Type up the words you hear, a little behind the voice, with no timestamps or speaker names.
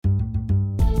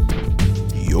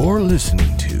You're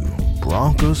listening to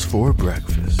Broncos for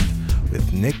Breakfast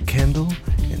with Nick Kendall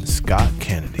and Scott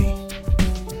Kennedy.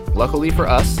 Luckily for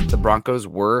us, the Broncos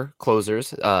were closers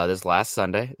this last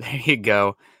Sunday. There you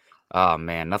go. Oh,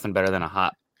 man, nothing better than a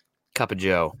hot cup of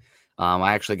joe.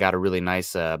 I actually got a really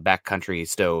nice backcountry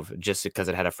stove just because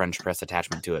it had a French press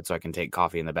attachment to it, so I can take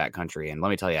coffee in the backcountry. And let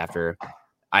me tell you, after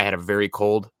I had a very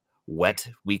cold, wet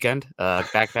weekend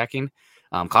backpacking,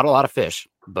 caught a lot of fish,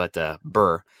 but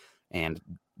burr, and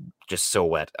just so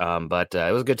wet. But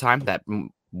it was a good time. That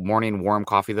morning warm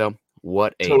coffee, though,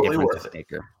 what a Totally difference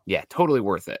maker. Yeah, totally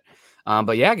worth it.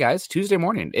 But yeah, guys, Tuesday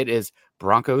morning, it is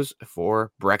Broncos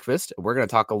for breakfast. We're going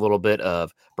to talk a little bit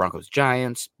of Broncos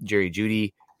Giants,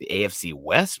 Jeudy, the AFC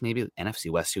West, maybe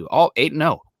NFC West too. All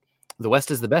 8-0. The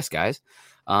West is the best, guys.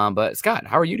 But Scott,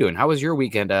 how are you doing? How was your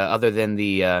weekend? Other than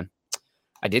the,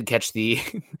 I did catch the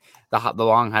the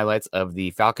long highlights of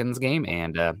the Falcons game.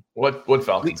 And what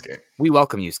Falcons game? We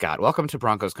welcome you, Scott. Welcome to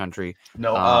Broncos country.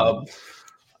 No,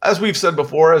 as we've said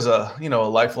before, as a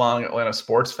lifelong Atlanta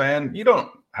sports fan, you don't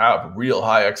have real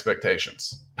high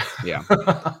expectations. Yeah,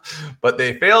 but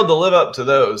they failed to live up to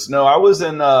those. No, I was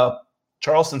in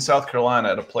Charleston, South Carolina,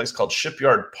 at a place called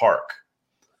Shipyard Park.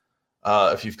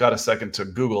 If you've got a second to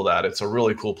Google that, it's a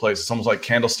really cool place. It's almost like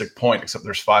Candlestick Point, except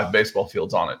there's 5 baseball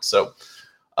fields on it. So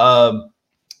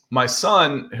my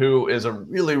son, who is a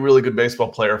really, really good baseball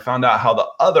player, found out how the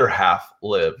other half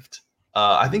lived.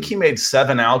 I think he made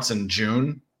 7 outs in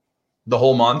June, the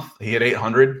whole month. He hit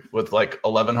 800 with like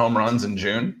 11 home runs in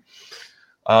June.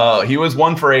 He was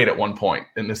 1 for 8 at one point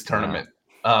in this tournament,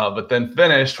 but then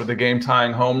finished with a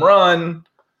game-tying home run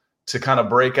to kind of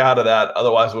break out of that.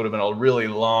 Otherwise, it would have been a really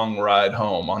long ride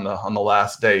home on the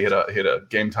last day. He hit a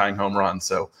game-tying home run,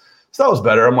 so that was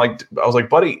better. I was like,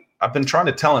 buddy, I've been trying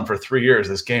to tell him for 3 years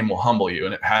this game will humble you,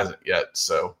 and it hasn't yet.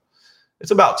 So it's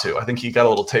about to. I think he got a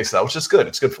little taste of that, which is good.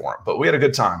 It's good for him. But we had a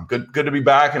good time. Good to be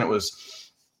back, and it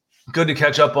was good to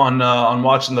catch up on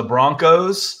watching the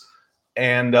Broncos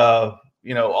and all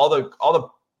the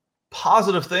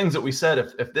positive things that we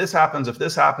said. If this happens, if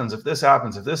this happens, if this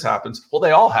happens, if this happens, well, they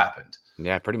all happened.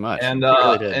 Yeah, pretty much. And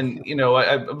really did.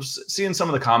 I was seeing some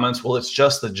of the comments. Well, it's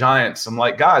just the Giants. I'm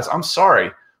like, guys, I'm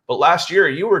sorry, but last year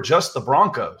you were just the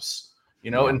Broncos.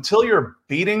 Until you're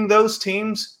beating those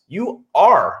teams, you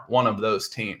are one of those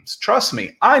teams. Trust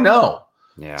me, I know.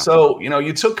 Yeah. So,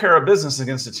 you took care of business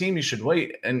against a team you should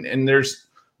wait. And there's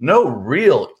no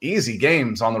real easy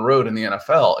games on the road in the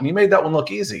NFL. And you made that one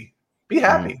look easy. Be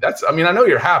happy. I know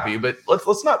you're happy, but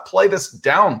let's not play this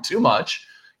down too much.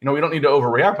 We don't need to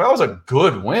overreact. But that was a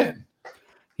good win.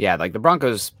 Yeah, like the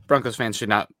Broncos fans should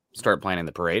not start planning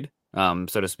the parade, so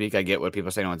to speak. I get what people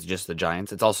are saying. It's just the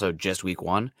Giants. It's also just week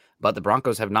 1. But the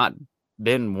Broncos have not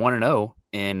been 1-0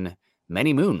 in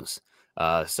many moons.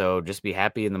 So just be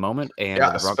happy in the moment. And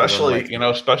yeah,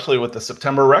 especially with the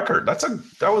September record. That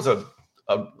was a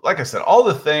like I said, all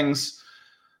the things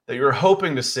that you were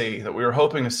hoping to see, that we were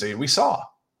hoping to see, we saw.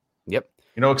 Yep.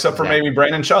 Except for maybe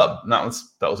Brandon Chubb. That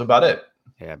was about it.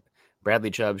 Yeah.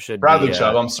 Bradley Chubb Chubb.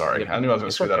 I'm sorry. I knew I was going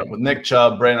to screw that up with Nick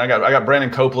Chubb. Brandon. I got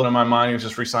Brandon Copeland in my mind. He was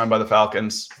just re-signed by the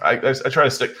Falcons. I try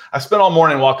to stick. I spent all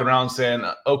morning walking around saying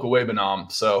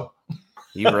Okawebanam. So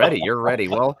you're ready.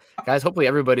 Well, guys, hopefully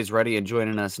everybody's ready and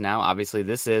joining us now. Obviously,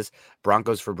 this is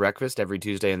Broncos for breakfast every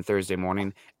Tuesday and Thursday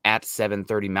morning at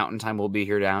 7:30 Mountain Time. We'll be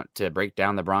here to break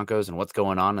down the Broncos and what's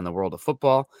going on in the world of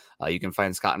football. You can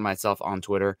find Scott and myself on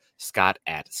Twitter, Scott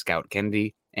at Scout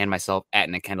Kennedy, and myself at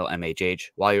Nick Kendall MHH.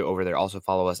 While you're over there, also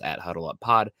follow us at Huddle Up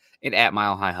Pod and at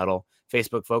Mile High Huddle.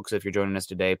 Facebook, folks, if you're joining us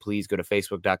today, please go to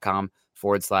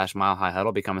facebook.com/Mile High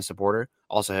Huddle. Become a supporter.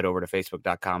 Also head over to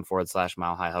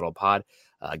facebook.com/Mile High Huddle Pod.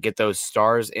 Get those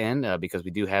stars in because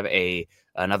we do have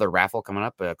another raffle coming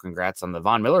up. Congrats on the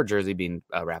Von Miller jersey being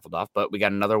raffled off, but we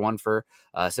got another one for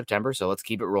September. So let's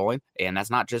keep it rolling. And that's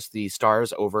not just the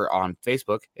stars over on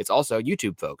Facebook. It's also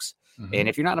YouTube, folks. Mm-hmm. And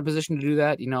if you're not in a position to do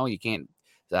that, you can't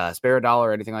spare $1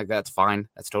 or anything like that. It's fine.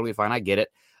 That's totally fine. I get it.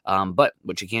 But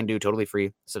what you can do, totally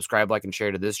free, subscribe, like, and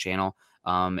share to this channel,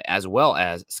 as well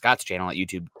as Scott's channel at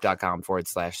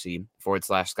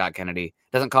youtube.com/C/Scott Kennedy.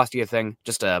 Doesn't cost you a thing,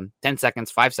 just 10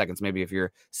 seconds, 5 seconds, maybe if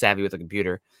you're savvy with a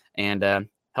computer, and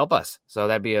help us. So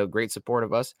that'd be a great support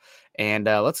of us. And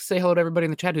let's say hello to everybody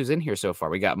in the chat who's in here so far.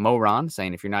 We got Mo Ron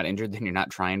saying, if you're not injured, then you're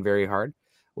not trying very hard.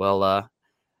 Well,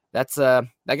 that's I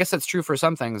guess that's true for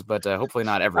some things, but hopefully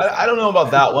not everything. I don't know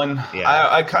about that one. Yeah.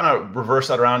 I kind of reverse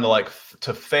that around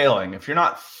to failing. If you're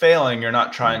not failing, you're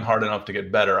not trying hard enough to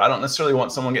get better. I don't necessarily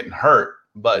want someone getting hurt,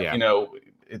 but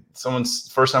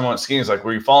someone's first time I went skiing is like,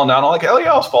 were you falling down? I'm like, hell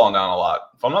yeah, I was falling down a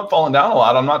lot. If I'm not falling down a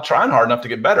lot, I'm not trying hard enough to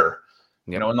get better.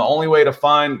 You know, and the only way to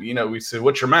find, we said,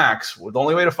 what's your max? Well, the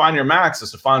only way to find your max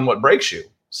is to find what breaks you.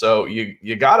 So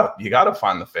you gotta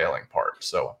find the failing part.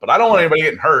 So, but I don't want anybody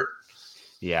getting hurt.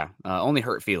 Yeah, only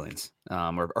hurt feelings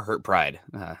or hurt pride.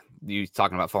 You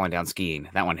talking about falling down skiing.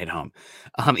 That one hit home.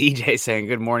 EJ saying,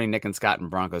 good morning, Nick and Scott in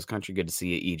Broncos country. Good to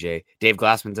see you, EJ. Dave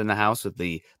Glassman's in the house with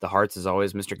the hearts as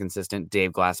always. Mr. Consistent,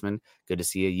 Dave Glassman. Good to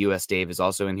see you. US Dave is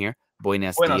also in here.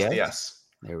 Buenos dias.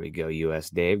 There we go, US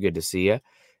Dave. Good to see you.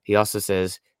 He also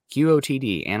says,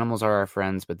 QOTD, animals are our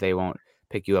friends, but they won't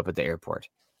pick you up at the airport.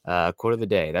 Quote of the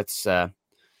day. That's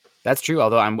true.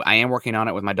 Although I am working on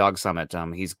it with my dog Summit.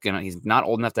 He's not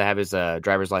old enough to have his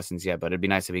driver's license yet, but it'd be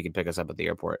nice if he could pick us up at the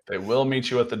airport. They will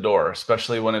meet you at the door,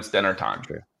 especially when it's dinner time.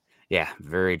 True. Yeah,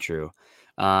 very true.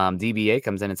 DBA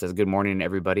comes in and says, good morning,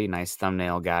 everybody. Nice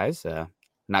thumbnail, guys.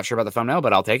 Not sure about the thumbnail,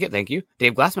 but I'll take it. Thank you.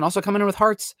 Dave Glassman also coming in with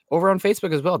hearts over on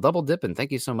Facebook as well. Double dipping.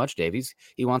 Thank you so much, Dave.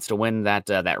 He wants to win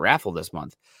that raffle this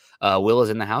month. Will is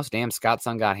in the house. Damn, Scott's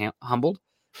son got humbled.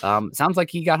 Sounds like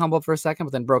he got humbled for a second,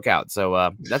 but then broke out.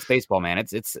 So that's baseball, man.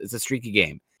 It's a streaky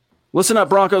game. Listen up,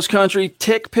 Broncos country.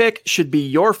 TickPick should be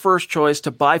your first choice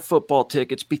to buy football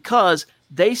tickets because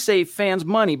they save fans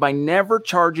money by never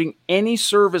charging any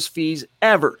service fees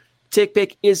ever.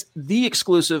 TickPick is the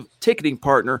exclusive ticketing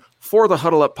partner for the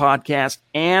Huddle Up podcast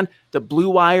and the Blue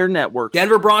Wire Network.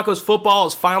 Denver Broncos football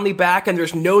is finally back, and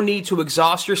there's no need to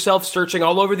exhaust yourself searching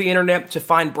all over the internet to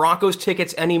find Broncos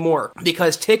tickets anymore.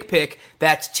 Because TickPick,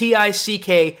 that's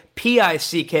TickPick,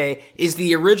 is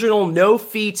the original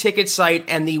no-fee ticket site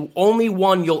and the only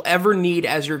one you'll ever need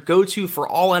as your go-to for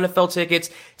all NFL tickets.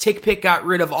 TickPick got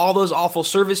rid of all those awful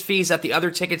service fees that the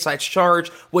other ticket sites charge,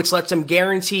 which lets them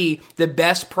guarantee the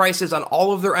best prices on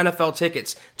all of their NFL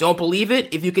tickets. Don't believe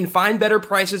it? If you can find better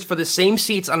prices for the same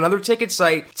seats on another ticket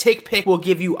site, TickPick will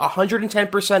give you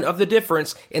 110% of the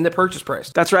difference in the purchase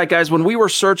price. That's right, guys. When we were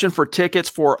searching for tickets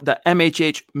for the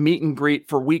MHH meet and greet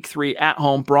for Week 3 at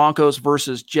home, Broncos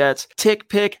versus Jets,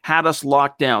 TickPick had us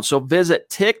locked down. So visit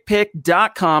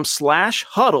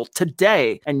tickpick.com/huddle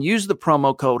today and use the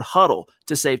promo code HUDDLE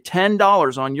to save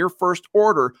 $10 on your first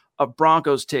order of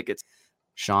Broncos tickets.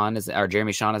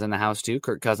 Jeremy Sean is in the house too.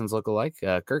 Kirk Cousins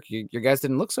lookalike. Kirk, your guys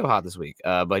didn't look so hot this week.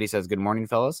 But he says, good morning,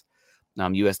 fellas.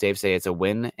 US Dave say it's a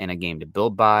win and a game to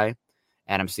build by.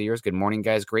 Adam Sears, good morning,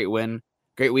 guys. Great win.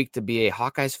 Great week to be a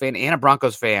Hawkeyes fan and a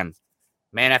Broncos fan.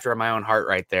 Man after my own heart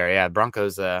right there. Yeah,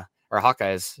 Broncos or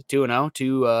Hawkeyes 2-0,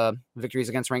 2 victories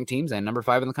against ranked teams and number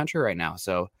 5 in the country right now.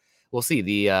 So we'll see.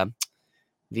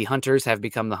 The hunters have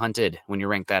become the hunted when you're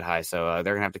ranked that high. So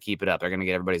they're going to have to keep it up. They're going to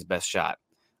get everybody's best shot.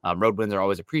 Road wins are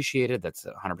always appreciated. That's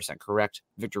 100% correct.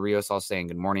 Victor Rios all saying,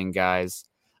 good morning, guys.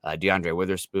 DeAndre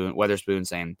Witherspoon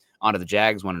saying, on to the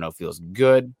Jags. 1-0 feels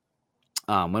good.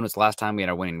 When was the last time we had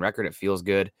a winning record? It feels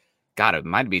good. God, it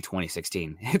might be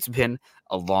 2016. It's been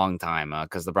a long time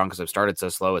because the Broncos have started so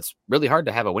slow. It's really hard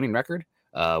to have a winning record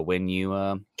when you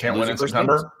can't win in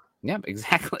September. Games. Yep,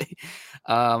 exactly.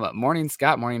 Morning,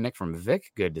 Scott. Morning, Nick from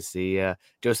Vic. Good to see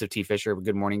Joseph T. Fisher.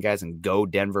 Good morning, guys, and go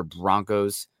Denver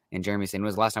Broncos. And Jeremy saying, when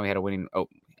was the last time we had a winning? Oh,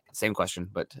 same question,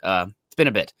 but it's been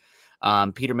a bit.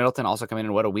 Peter Middleton also coming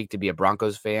in. What a week to be a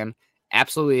Broncos fan.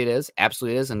 Absolutely it is.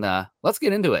 Absolutely it is. And let's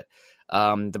get into it.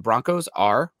 The Broncos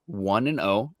are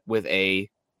 1-0 with I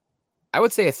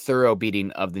would say a thorough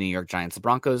beating of the New York Giants. The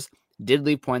Broncos did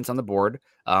leave points on the board,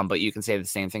 but you can say the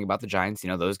same thing about the Giants. You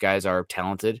know, those guys are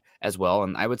talented as well.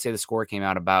 And I would say the score came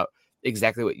out about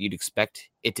exactly what you'd expect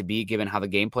it to be given how the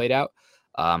game played out.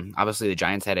 Obviously the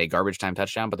Giants had a garbage time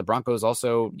touchdown, but the Broncos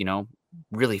also,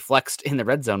 really flexed in the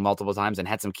red zone multiple times and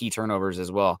had some key turnovers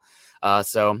as well.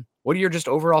 So what are your just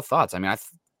overall thoughts? I mean,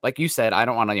 like you said, I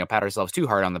don't want to, pat ourselves too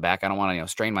hard on the back. I don't want to,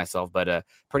 strain myself, but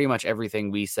pretty much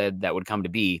everything we said that would come to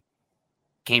be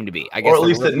came to be. I guess, or at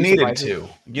least that needed to,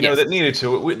 that needed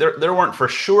to. There weren't for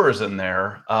sures in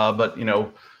there, but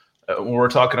when we're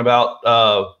talking about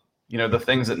the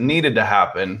things that needed to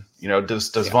happen.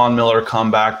 Does Von Miller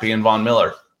come back being Von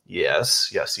Miller?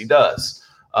 Yes, he does.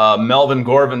 Melvin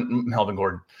Gordon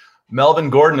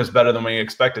is better than we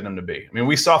expected him to be. I mean,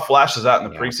 we saw flashes out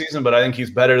in the preseason, but I think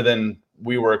he's better than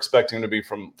we were expecting him to be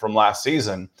from last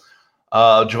season.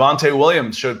 Javonte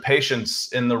Williams showed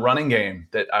patience in the running game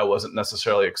that I wasn't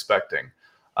necessarily expecting.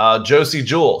 Josie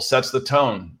Jewell sets the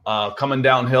tone, coming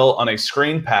downhill on a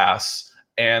screen pass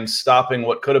and stopping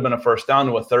what could have been a first down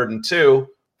to a 3rd and 2,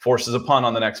 forces a punt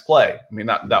on the next play. I mean,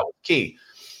 that was key.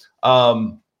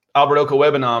 Albert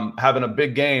Okwuegbunam having a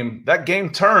big game. That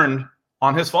game turned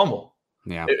on his fumble.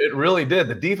 Yeah, it really did.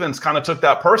 The defense kind of took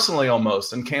that personally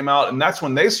almost and came out, and that's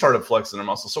when they started flexing their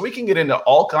muscles. So we can get into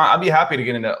I'd be happy to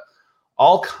get into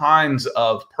all kinds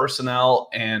of personnel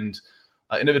and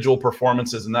individual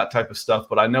performances and that type of stuff.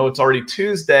 But I know it's already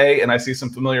Tuesday, and I see some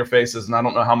familiar faces, and I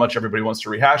don't know how much everybody wants to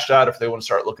rehash that, if they want to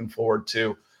start looking forward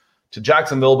to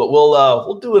Jacksonville. But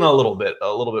we'll do it a little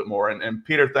bit more. And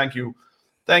Peter, thank you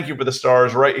for the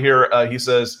stars right here. He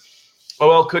says,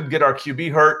 OL could get our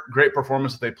QB hurt. Great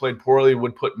performance. If they played poorly,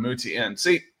 would put Muti in.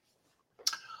 See,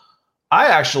 I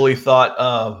actually thought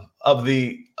that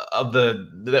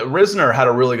Risner had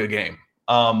a really good game.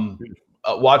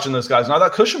 Watching those guys, and I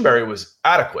thought Cushenberry was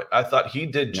adequate. I thought he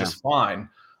did just fine.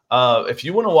 If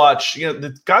you want to watch,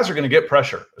 the guys are going to get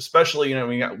pressure, especially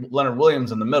we got Leonard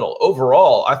Williams in the middle.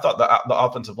 Overall, I thought the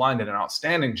offensive line did an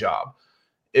outstanding job.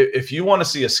 If you want to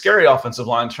see a scary offensive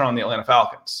line, turn on the Atlanta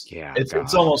Falcons. Yeah,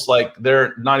 it's almost like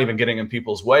they're not even getting in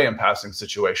people's way in passing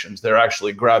situations. They're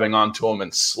actually grabbing onto them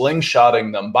and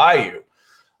slingshotting them by you.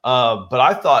 But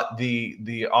I thought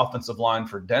the offensive line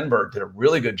for Denver did a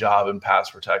really good job in pass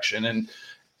protection,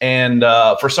 and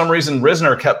for some reason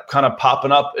Risner kept kind of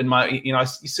popping up in my. You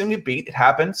seem to beat. It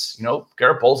happens.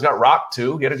 Garrett Bowles got rocked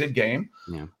too. He had a good game.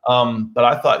 Yeah. But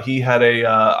I thought he had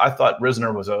I thought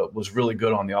Risner was really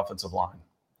good on the offensive line.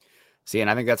 See,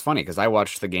 and I think that's funny because I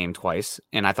watched the game twice,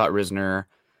 and I thought Risner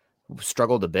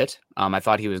struggled a bit. I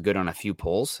thought he was good on a few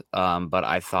pulls, but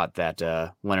I thought that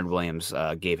Leonard Williams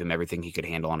gave him everything he could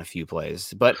handle on a few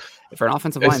plays. But for an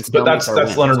offensive line, but that's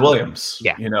Leonard Williams.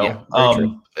 Yeah,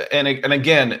 and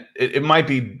again, it might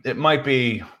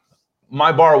be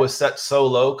my bar was set so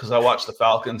low because I watched the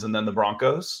Falcons and then the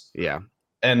Broncos. Yeah,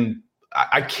 and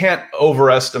I can't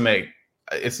overestimate.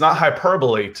 It's not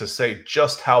hyperbole to say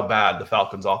just how bad the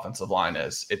Falcons' offensive line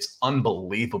is. It's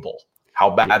unbelievable how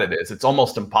bad it is. It's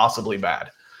almost impossibly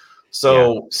bad.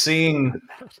 So seeing,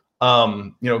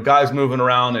 guys moving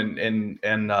around and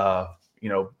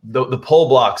the pull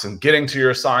blocks and getting to your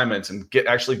assignments and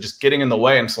just getting in the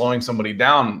way and slowing somebody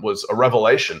down was a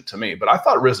revelation to me. But I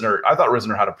thought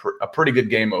Risner had a pretty good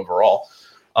game overall.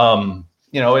 And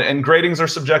gradings are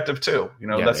subjective too.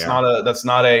 That's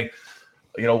not a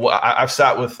I've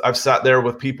sat there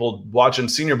with people watching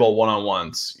Senior Bowl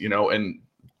one-on-ones, and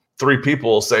 3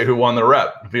 people say who won the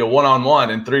rep. It'd be a one-on-one,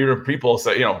 and 3 people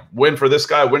say, win for this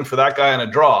guy, win for that guy, and a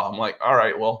draw. I'm like, all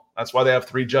right, well, that's why they have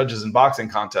 3 judges in boxing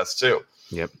contests too.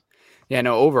 Yep. Yeah,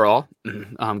 no, overall,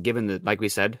 given like we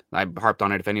said, I harped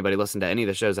on it. If anybody listened to any of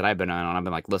the shows that I've been on, I've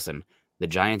been like, listen, the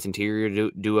Giants interior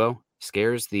duo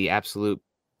scares the absolute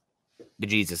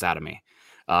bejesus out of me.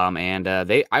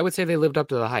 I would say they lived up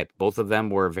to the hype. Both of them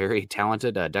were very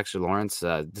talented. Dexter Lawrence,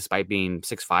 despite being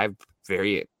 6'5",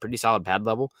 pretty solid pad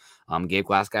level. Gabe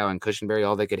Glasgow and Cushenberry,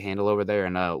 all they could handle over there.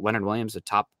 And Leonard Williams, a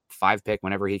top 5 pick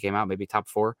whenever he came out, maybe top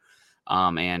 4.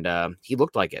 And he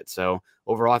looked like it. So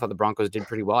overall, I thought the Broncos did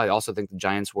pretty well. I also think the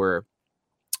Giants were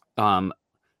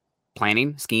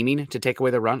scheming to take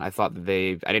away the run. I thought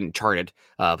that I didn't chart it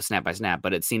snap by snap,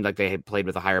 but it seemed like they had played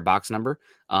with a higher box number,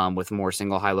 with more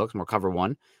single high looks, more cover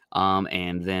 1.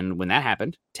 And then when that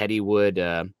happened, Teddy would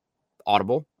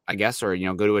audible, I guess, or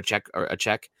go to a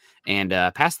check and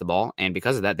pass the ball. And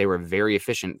because of that, they were very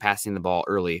efficient passing the ball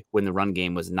early when the run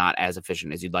game was not as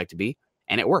efficient as you'd like to be,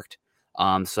 and it worked.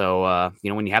 So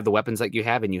when you have the weapons like you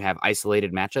have, and you have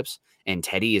isolated matchups, and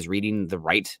Teddy is reading the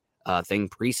right thing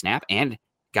pre-snap, and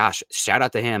gosh, shout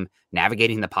out to him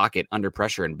navigating the pocket under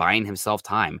pressure and buying himself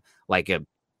time.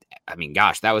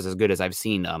 That was as good as I've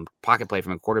seen pocket play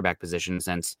from a quarterback position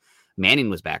since Manning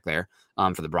was back there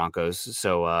for the Broncos.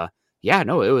 So,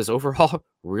 it was overall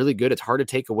really good. It's hard to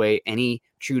take away any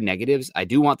true negatives. I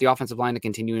do want the offensive line to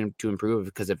continue to improve,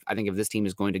 because I think if this team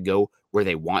is going to go where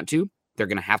they want to, they're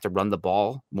going to have to run the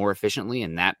ball more efficiently,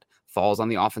 and that falls on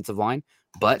the offensive line.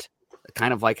 But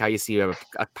kind of like how you see a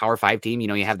Power 5 team,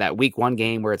 you have that week 1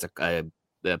 game where it's a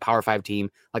Power 5 team,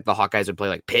 like the Hawkeyes would play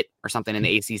like Pitt or something in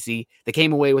the ACC. They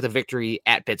came away with a victory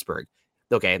at Pittsburgh.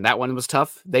 Okay, and that one was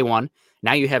tough. They won.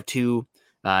 Now you have 2,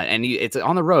 and it's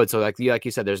on the road. So like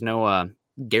you said, there's no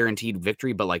guaranteed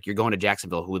victory, but you're going to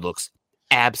Jacksonville, who looks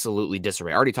absolutely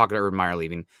disarray. Already talking about Urban Meyer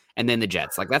leaving, and then the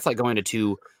Jets. That's like going to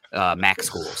 2 MAC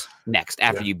schools next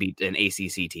after you beat an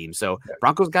ACC team. So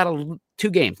Broncos got 2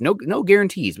 games, no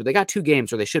guarantees, but they got 2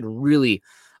 games where they should really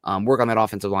work on that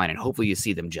offensive line, and hopefully you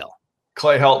see them gel.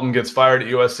 Clay Helton gets fired at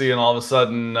USC, and all of a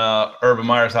sudden Urban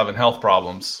Meyer's having health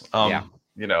problems.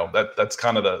 That's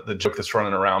kind of the joke that's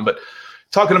running around. But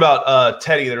talking about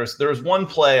Teddy, there was one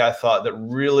play I thought that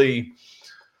really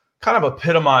kind of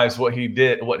epitomized what he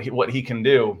did, what he can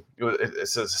do. It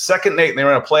says 2nd and 8, and they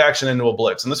ran a play action into a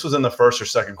blitz. And this was in the 1st or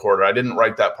 2nd quarter. I didn't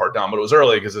write that part down, but it was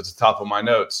early because it's the top of my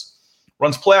notes.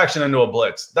 Runs play action into a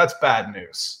blitz. That's bad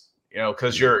news,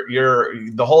 because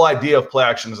the whole idea of play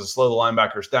action is to slow the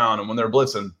linebackers down. And when they're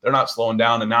blitzing, they're not slowing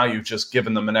down. And now you've just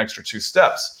given them an extra 2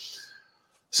 steps.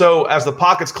 So as the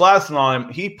pocket's collapsing on him,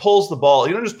 he pulls the ball.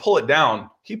 You don't just pull it down.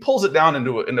 He pulls it down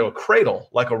into a cradle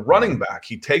like a running back.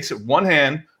 He takes it one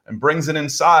hand and brings it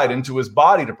inside into his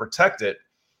body to protect it,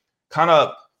 kind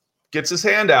of gets his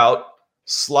hand out,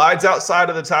 slides outside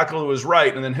of the tackle to his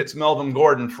right, and then hits Melvin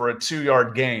Gordon for a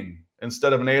 2-yard gain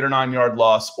instead of an 8 or 9 yard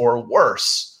loss or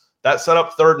worse. That set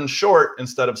up 3rd and short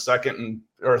instead of 2nd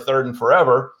or 3rd and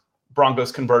forever.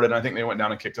 Broncos converted, and I think they went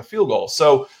down and kicked a field goal.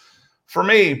 So for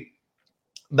me,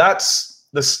 that's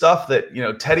the stuff that,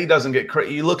 Teddy doesn't get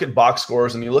credit. You look at box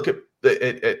scores and you look at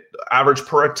average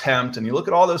per attempt and you look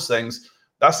at all those things.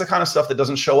 That's the kind of stuff that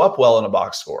doesn't show up well in a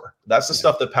box score. That's the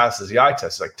stuff that passes the eye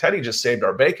test. Like Teddy just saved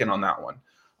our bacon on that one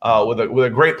with a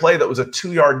great play that was a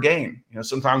 2-yard gain.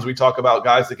 Sometimes we talk about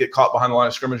guys that get caught behind the line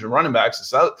of scrimmage and running backs.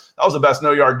 So that was the best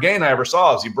no-yard gain I ever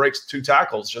saw, as he breaks 2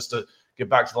 tackles just to get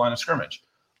back to the line of scrimmage.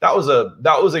 That was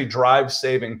a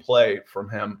drive-saving play from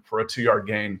him for a 2-yard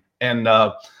gain. And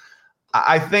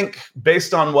I think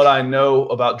based on what I know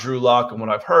about Drew Lock and what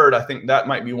I've heard, I think that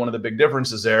might be one of the big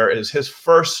differences there is his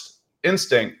first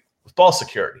instinct was ball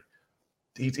security.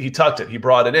 He tucked it. He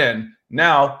brought it in.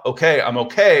 Now, okay, I'm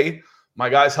okay. My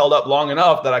guy's held up long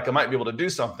enough that I might be able to do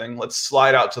something. Let's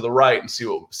slide out to the right and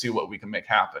see what we can make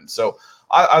happen. So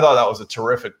I thought that was a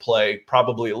terrific play,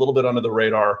 probably a little bit under the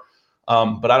radar.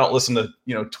 But I don't listen to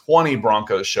 20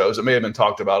 Broncos shows. It may have been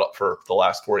talked about for the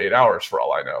last 48 hours for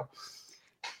all I know.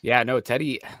 Yeah, no,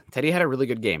 Teddy had a really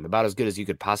good game, about as good as you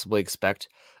could possibly expect.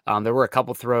 There were a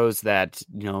couple throws that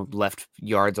left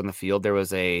yards on the field. There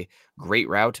was a great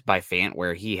route by Fant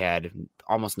where he had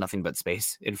almost nothing but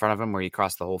space in front of him, where he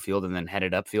crossed the whole field and then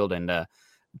headed upfield, and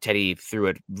Teddy threw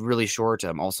it really short.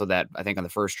 Also, that I think on the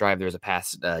first drive there was a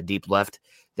pass deep left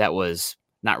that was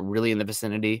not really in the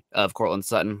vicinity of Cortland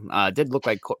Sutton. Did look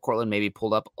like Cortland maybe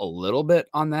pulled up a little bit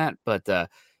on that, but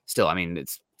still, I mean,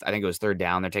 I think it was 3rd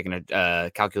down. They're taking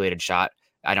a calculated shot.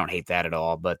 I don't hate that at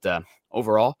all, but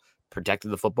overall,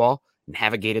 protected the football,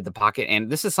 navigated the pocket. And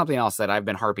this is something else that I've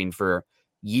been harping for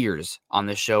years on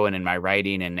this show and in my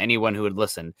writing, and anyone who would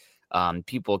listen,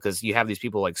 people, because you have these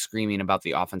people like screaming about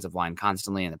the offensive line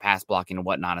constantly and the pass blocking and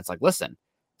whatnot. It's like, listen,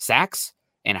 sacks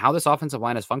and how this offensive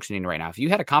line is functioning right now. If you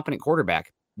had a competent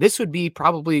quarterback, this would be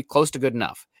probably close to good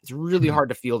enough. It's really hard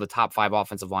to field a top 5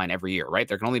 offensive line every year, right?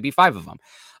 There can only be 5 of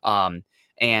them.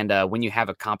 And when you have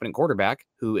a competent quarterback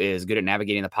who is good at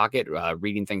navigating the pocket,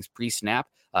 reading things pre-snap,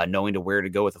 knowing to where to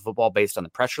go with the football based on the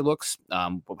pressure looks,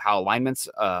 how alignments,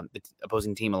 the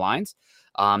opposing team aligns,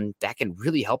 that can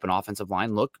really help an offensive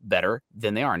line look better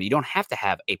than they are. And you don't have to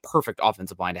have a perfect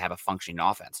offensive line to have a functioning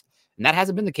offense. And that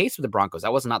hasn't been the case with the Broncos.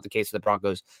 That was not the case with the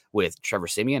Broncos with Trevor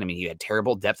Siemian. I mean, he had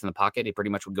terrible depth in the pocket. He pretty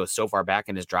much would go so far back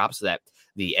in his drops that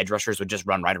the edge rushers would just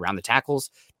run right around the tackles.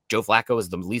 Joe Flacco is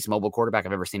the least mobile quarterback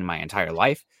I've ever seen in my entire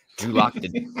life. Drew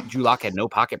Lock had no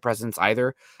pocket presence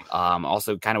either.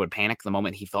 Also kind of would panic the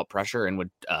moment he felt pressure and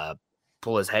would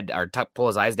pull his head or pull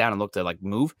his eyes down and look to like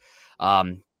move.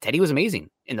 Teddy was amazing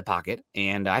in the pocket.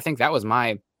 And I think that was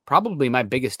probably my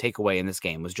biggest takeaway in this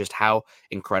game was just how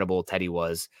incredible Teddy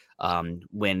was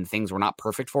when things were not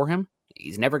perfect for him.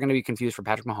 He's never going to be confused for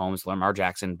Patrick Mahomes, Lamar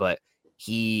Jackson, but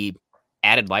he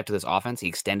added life to this offense. He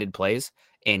extended plays,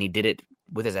 and he did it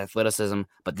with his athleticism,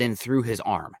 but then through his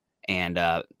arm. And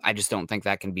I just don't think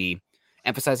that can be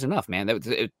emphasized enough, man. That was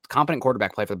a competent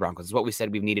quarterback play for the Broncos. It's what we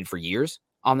said we've needed for years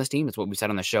on this team. It's what we said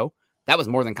on the show. That was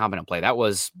more than competent play. That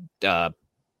was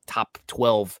top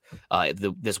 12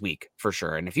 this week for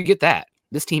sure. And if you get that,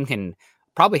 this team can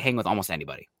probably hang with almost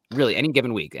anybody. Really, any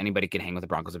given week, anybody can hang with the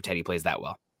Broncos if Teddy plays that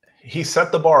well. He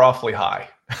set the bar awfully high.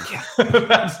 Yeah.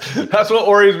 that's what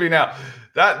worries me now.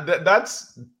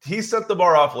 That's he set the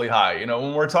bar awfully high.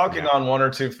 When we're talking on 1 or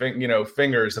 2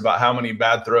 fingers about how many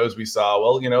bad throws we saw,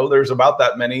 well, there's about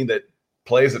that many that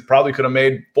plays that probably could have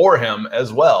made for him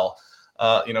as well.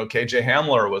 KJ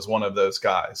Hamler was one of those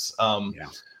guys.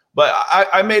 But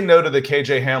I made note of the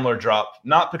KJ Hamler drop,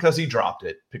 not because he dropped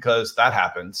it, because that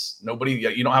happens.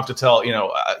 You don't have to tell,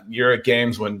 you're at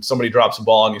games when somebody drops a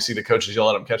ball and you see the coaches yell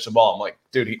at him, catch the ball. I'm like,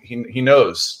 dude, he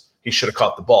knows he should have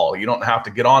caught the ball. You don't have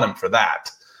to get on him for that.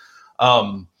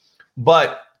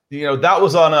 But that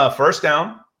was on a 1st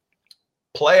down,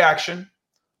 play action,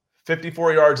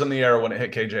 54 yards in the air when it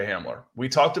hit KJ Hamler. We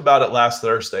talked about it last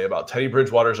Thursday about Teddy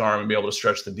Bridgewater's arm and be able to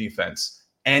stretch the defense.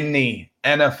 Any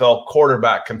NFL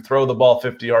quarterback can throw the ball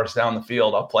 50 yards down the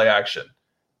field on play action.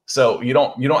 So you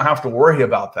don't have to worry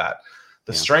about that.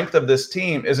 The strength of this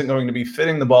team isn't going to be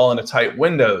fitting the ball into tight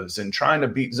windows and trying to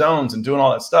beat zones and doing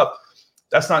all that stuff.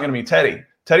 That's not going to be Teddy.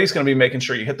 Teddy's going to be making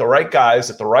sure you hit the right guys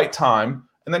at the right time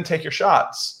and then take your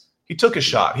shots. He took his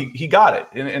shot. He got it.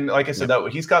 And like I said,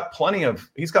 that he's got plenty of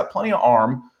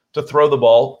arm to throw the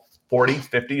ball 40,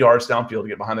 50 yards downfield to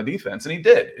get behind the defense. And he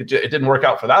did. It didn't work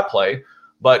out for that play,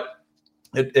 but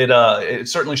it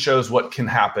certainly shows what can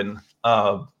happen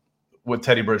with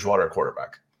Teddy Bridgewater at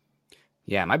quarterback.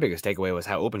 Yeah, my biggest takeaway was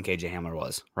how open KJ Hamler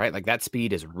was, right? Like that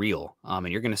speed is real. And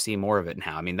you're going to see more of it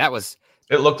now. I mean,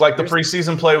 it looked like the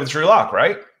preseason play with Drew Lock,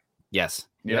 right? Yes.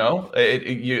 You know,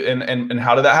 and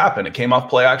how did that happen? It came off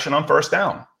play action on first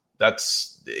down.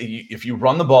 If you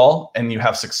run the ball and you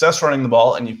have success running the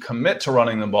ball and you commit to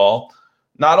running the ball,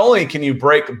 not only can you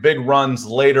break big runs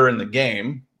later in the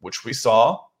game, which we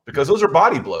saw, because those are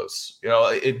body blows. You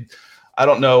know, I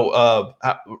don't know.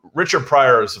 Richard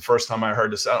Pryor is the first time I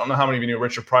heard this. I don't know how many of you knew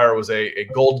Richard Pryor was a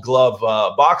Gold Glove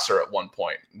boxer at one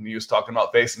point. And he was talking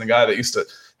about facing a guy that used to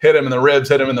hit him in the ribs,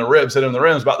 hit him in the ribs.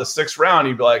 About the sixth round,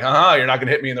 he'd be like, you're not going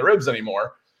to hit me in the ribs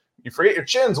anymore. You forget your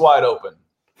chin's wide open,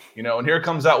 you know, and here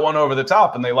comes that one over the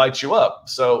top and they light you up.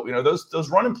 So, you know, those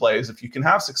running plays, if you can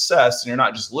have success and you're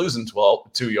not just losing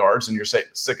 2 yards and you're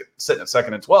sitting at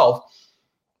second and 12,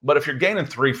 but if you're gaining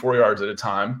 3-4 yards at a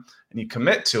time and you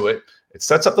commit to it, it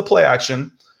sets up the play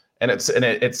action and it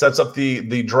sets up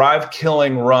the drive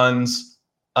killing runs,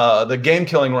 the game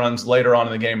killing runs later on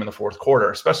in the game in the fourth quarter,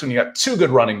 especially when you got two good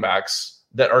running backs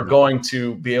that are going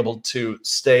to be able to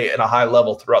stay at a high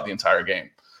level throughout the entire game.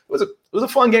 It was a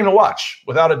fun game to watch,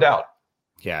 without a doubt.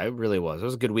 Yeah, it really was. It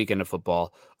was a good weekend of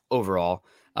football overall.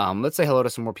 Let's say hello to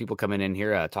some more people coming in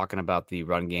here talking about the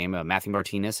run game. Matthew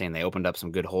Martinez saying they opened up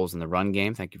some good holes in the run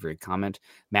game. Thank you for your comment,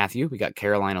 Matthew. We got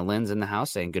Carolina Lynn's in the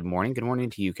house saying good morning. Good morning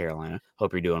to you, Carolina.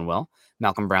 Hope you're doing well.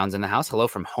 Malcolm Brown's in the house. Hello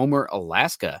from Homer,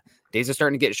 Alaska. Days are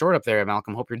starting to get short up there,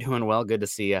 Malcolm. Hope you're doing well. Good to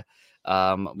see you.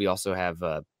 We also have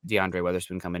DeAndre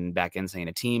Weatherspoon coming back in saying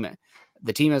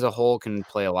the team as a whole can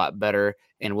play a lot better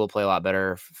and will play a lot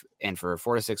better. And for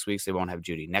 4 to 6 weeks, they won't have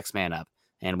Jeudy. Next man up.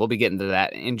 And we'll be getting to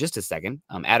that in just a second.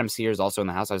 Adam Sears also in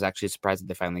the house. I was actually surprised that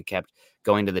they finally kept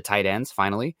going to the tight ends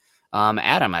finally.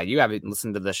 Adam, you haven't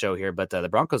listened to the show here, but the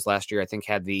Broncos last year, I think,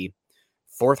 had the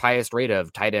 4th highest rate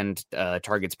of tight end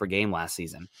targets per game last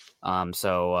season.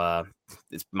 So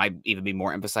this might even be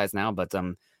more emphasized now. But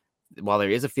while there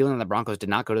is a feeling that the Broncos did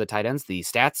not go to the tight ends, the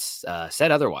stats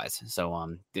said otherwise.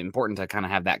 So important to kind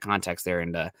of have that context there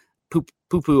and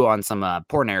poo-poo on some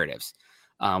poor narratives.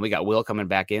 We got Will coming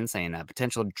back in saying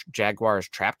potential Jaguars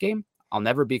trap game. I'll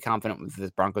never be confident with this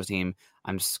Broncos team.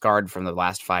 I'm scarred from the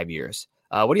last 5 years.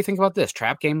 What do you think about this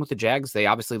trap game with the Jags? They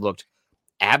obviously looked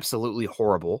absolutely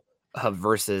horrible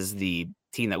versus the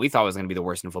team that we thought was going to be the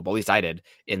worst in football. At least I did,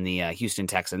 in the Houston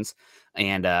Texans.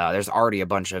 And there's already a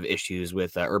bunch of issues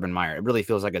with Urban Meyer. It really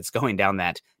feels like it's going down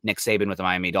that Nick Saban with the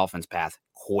Miami Dolphins path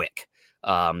quick.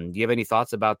 Do you have any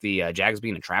thoughts about the Jags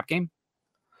being a trap game?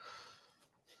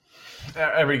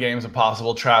 Every game is a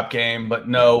possible trap game, but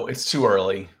no, it's too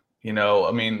early. You know,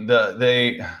 I mean,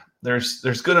 there's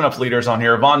good enough leaders on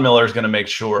here. Von Miller is going to make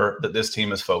sure that this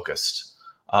team is focused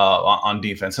on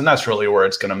defense, and that's really where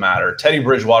it's going to matter. Teddy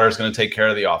Bridgewater is going to take care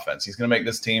of the offense. He's going to make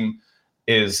this team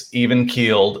is even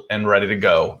keeled and ready to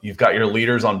go. You've got your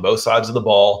leaders on both sides of the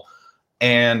ball,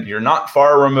 and you're not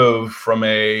far removed from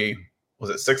a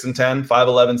 6-10,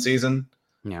 5-11 season.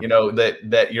 Yeah. You know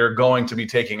that you're going to be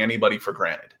taking anybody for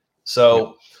granted.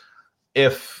 So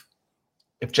if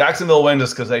Jacksonville wins,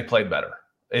 it's because they played better.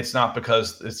 It's not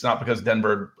because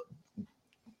Denver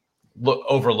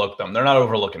overlooked them. They're not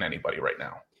overlooking anybody right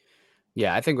now.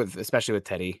 Yeah, I think especially with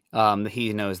Teddy,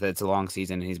 he knows that it's a long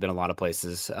season and he's been a lot of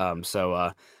places.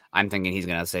 So I'm thinking he's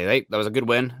going to say, hey, that was a good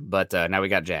win, but now we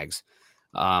got Jags.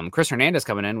 Chris Hernandez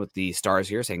coming in with the stars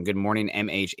here saying, good morning,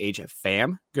 MHH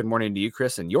fam. Good morning to you,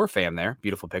 Chris, and your fam there.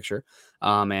 Beautiful picture.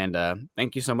 And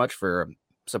thank you so much for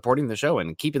supporting the show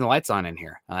and keeping the lights on in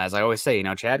here. As I always say, you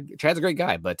know, Chad's a great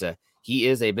guy, but he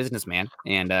is a businessman.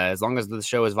 And as long as the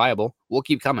show is viable, we'll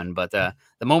keep coming. But the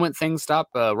moment things stop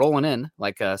rolling in,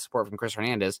 like support from Chris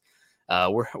Hernandez,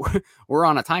 we're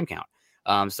on a time count.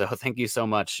 So thank you so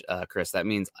much, Chris. That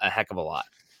means a heck of a lot.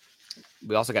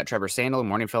 We also got Trevor Sandel.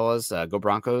 Morning, fellas. Go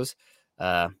Broncos.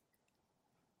 Let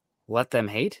them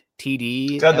hate.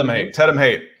 TD. Ted them hate. Ted them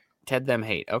hate. Ted them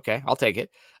hate. Okay, I'll take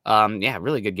it. Yeah,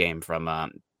 really good game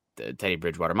from Teddy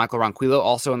Bridgewater. Michael Ronquillo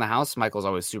also in the house. Michael's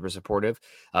always super supportive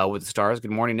with the stars.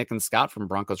 Good morning, Nick and Scott from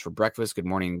Broncos for Breakfast. Good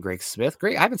morning, Greg Smith.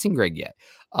 Great. I haven't seen Greg yet.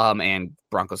 And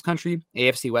Broncos Country.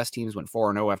 AFC West teams went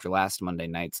 4-0 after last Monday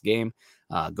night's game.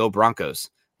 Go Broncos.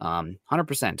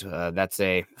 100%. That's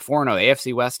a 4-0.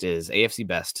 AFC West is AFC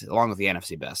best, along with the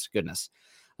NFC best. Goodness.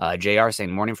 JR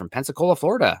saying morning from Pensacola,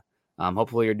 Florida.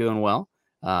 Hopefully you're doing well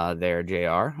there,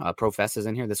 JR. Profess is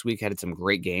in here this week. Had some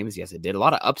great games. Yes, it did. A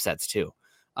lot of upsets too.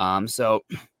 So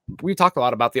we talked a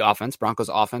lot about the offense. Broncos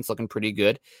offense looking pretty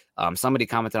good. Somebody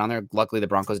commented on there. Luckily, the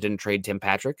Broncos didn't trade Tim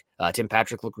Patrick. Tim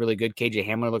Patrick looked really good. KJ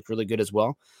Hamler looked really good as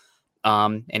well.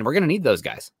 And we're going to need those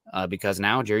guys because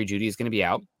now Jerry Jeudy is going to be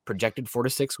out, projected 4 to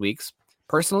 6 weeks.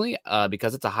 Personally,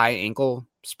 because it's a high ankle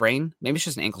sprain, maybe it's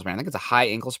just an ankle sprain. I think it's a high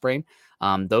ankle sprain.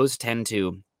 Those tend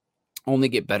to only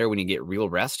get better when you get real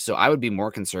rest. So I would be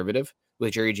more conservative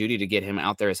with Jerry Jeudy to get him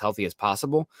out there as healthy as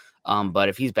possible. But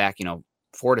if he's back,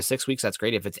 4 to 6 weeks, that's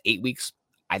great. If it's 8 weeks,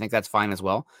 I think that's fine as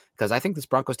well. Because I think this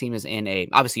Broncos team is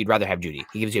obviously you'd rather have Jeudy.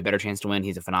 He gives you a better chance to win.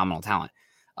 He's a phenomenal talent.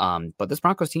 But this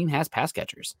Broncos team has pass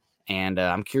catchers. And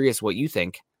I'm curious what you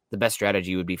think the best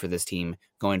strategy would be for this team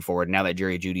going forward now that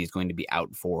Jerry Jeudy is going to be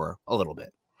out for a little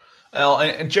bit. Well,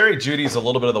 and Jerry Judy's a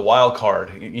little bit of the wild card,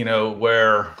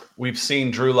 where we've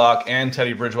seen Drew Lock and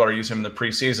Teddy Bridgewater use him in the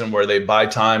preseason where they buy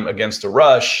time against a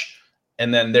rush,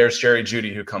 and then there's Jerry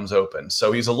Jeudy who comes open.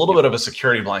 So he's a little bit of a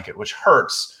security blanket, which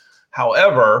hurts.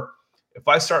 However, if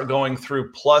I start going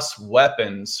through plus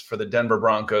weapons for the Denver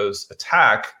Broncos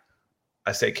attack,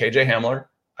 I say KJ Hamler,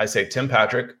 I say Tim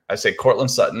Patrick, I say Cortland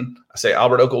Sutton, I say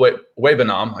Albert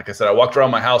Okwuegbunam. Like I said, I walked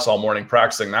around my house all morning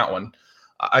practicing that one.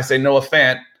 I say Noah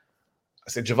Fant. I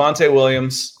say Javonte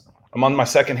Williams. I'm on my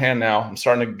second hand now. I'm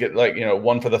starting to get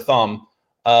one for the thumb.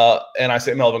 And I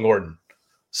say Melvin Gordon.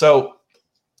 So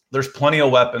there's plenty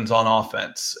of weapons on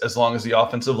offense as long as the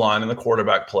offensive line and the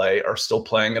quarterback play are still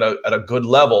playing at a good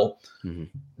level. Mm-hmm.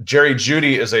 Jerry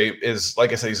Jeudy is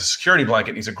like I said, he's a security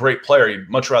blanket. He's a great player. You'd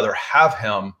much rather have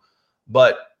him.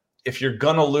 But if you're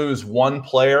going to lose one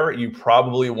player, you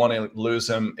probably want to lose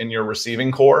him in your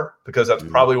receiving core because that's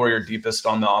probably where you're deepest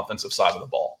on the offensive side of the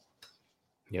ball.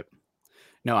 Yep.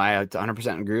 No, I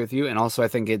 100% agree with you. And also I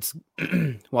think it's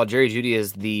while Jerry Jeudy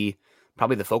is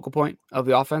probably the focal point of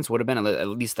the offense, would have been at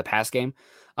least the pass game.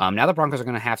 Now the Broncos are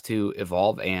going to have to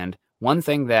evolve. And one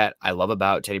thing that I love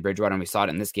about Teddy Bridgewater, and we saw it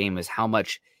in this game, is how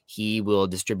much he will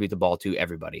distribute the ball to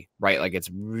everybody, right? Like it's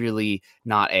really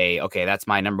not okay, that's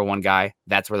my number one guy.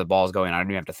 That's where the ball is going. I don't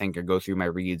even have to think or go through my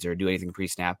reads or do anything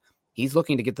pre-snap. He's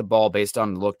looking to get the ball based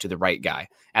on the look to the right guy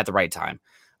at the right time.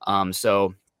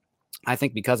 So I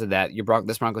think because of that,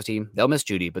 this Broncos team, they'll miss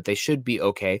Jeudy, but they should be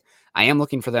okay. I am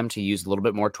looking for them to use a little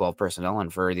bit more 12 personnel,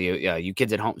 and for you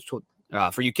kids at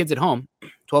home,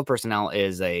 12 personnel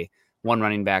is a 1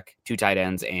 running back, 2 tight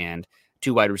ends, and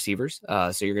 2 wide receivers.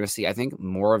 So you're going to see, I think,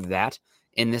 more of that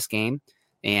in this game.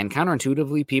 And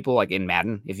counterintuitively, people like in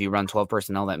Madden, if you run 12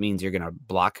 personnel, that means you're going to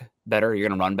block better, you're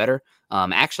going to run better.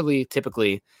 Actually,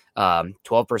 typically,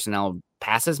 12 personnel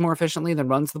passes more efficiently than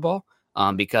runs the ball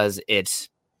because it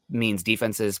means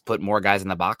defenses put more guys in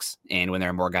the box. And when there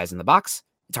are more guys in the box,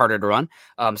 it's harder to run.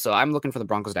 So I'm looking for the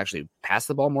Broncos to actually pass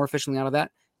the ball more efficiently out of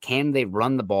that. Can they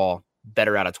run the ball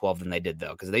better out of 12 than they did,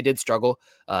 though? Because they did struggle.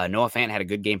 Noah Fant had a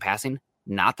good game passing,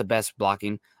 not the best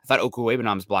blocking. I thought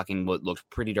Okwuegbunam's blocking looked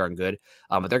pretty darn good.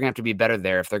 But they're going to have to be better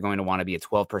there if they're going to want to be a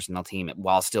 12 personnel team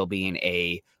while still being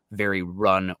a very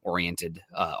run-oriented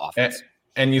offense.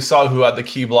 And you saw who had the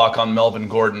key block on Melvin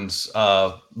Gordon's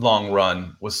long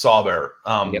run was Sauber.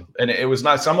 Yep. And it was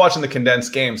nice. I'm watching the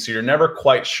condensed game, so you're never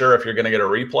quite sure if you're going to get a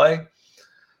replay.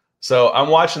 So I'm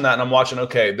watching that, and I'm watching,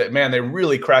 they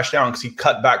really crashed down because he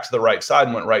cut back to the right side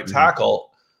and went right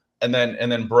tackle, and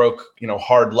then broke,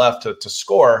 hard left to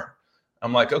score.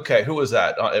 I'm like, okay, who was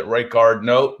that at right guard?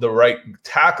 No, the right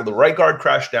tackle. The right guard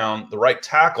crashed down. The right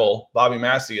tackle, Bobby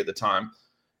Massey at the time,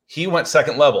 he went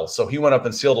second level. So he went up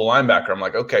and sealed a linebacker. I'm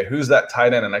like, okay, who's that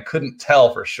tight end? And I couldn't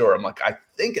tell for sure. I'm like, I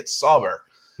think it's Sauber.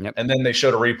 Yep. And then they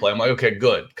showed a replay. I'm like, okay,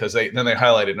 good. Because they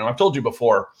highlighted. And I've told you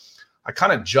before, I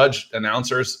kind of judge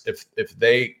announcers if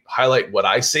they highlight what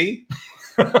I see.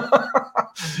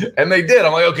 And they did.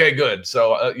 I'm like, okay, good.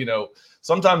 So,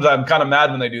 sometimes I'm kind of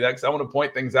mad when they do that because I want to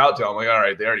point things out to them. I'm like, all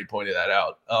right, they already pointed that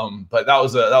out. But that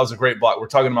was a great block. We're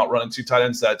talking about running 2 tight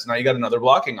end sets. Now you got another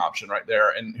blocking option right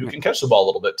there, and who can catch the ball a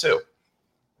little bit too.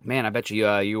 Man, I bet you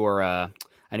were. I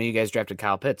know you guys drafted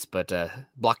Kyle Pitts, but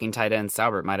blocking tight end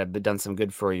Saubert might have done some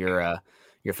good for your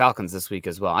Falcons this week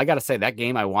as well. I got to say that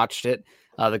game, I watched it,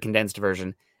 the condensed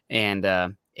version,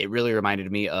 and it really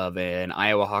reminded me of an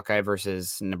Iowa Hawkeye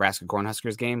versus Nebraska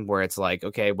Cornhuskers game where it's like,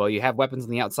 okay, well, you have weapons on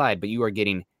the outside, but you are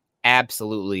getting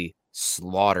absolutely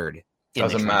slaughtered.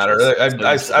 Doesn't matter.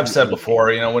 I've said before,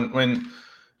 when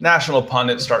national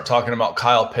pundits start talking about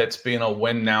Kyle Pitts being a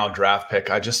win now draft pick,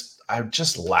 I just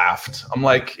laughed. I'm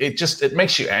like, it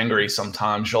makes you angry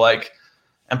sometimes. You're like,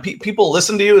 and people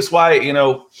listen to you. It's why,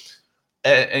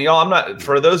 and y'all, I'm not,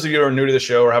 for those of you who are new to the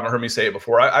show or haven't heard me say it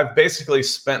before, I've basically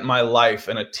spent my life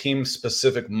in a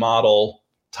team-specific model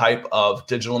type of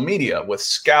digital media with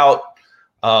Scout,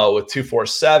 with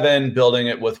 247, building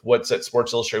it with what's at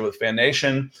Sports Illustrated with Fan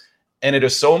Nation. And it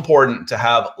is so important to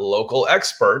have local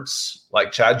experts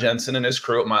like Chad Jensen and his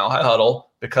crew at Mile High Huddle,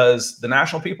 because the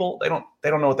national people, they don't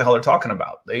know what the hell they're talking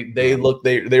about. They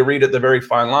read at the very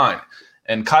fine line.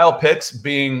 And Kyle Pitts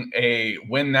being a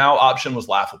win now option was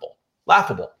laughable.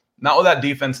 Laughable. Not with that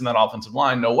defense and that offensive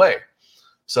line, no way.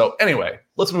 So anyway,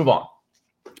 let's move on.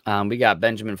 We got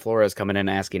Benjamin Flores coming in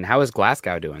asking, how is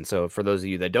Glasgow doing? So for those of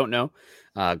you that don't know,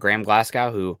 Graham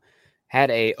Glasgow, who had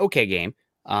a okay game,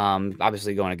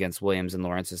 obviously going against Williams and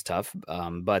Lawrence is tough,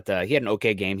 but he had an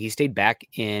okay game. He stayed back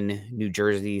in New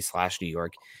Jersey / New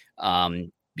York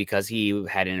because he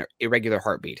had an irregular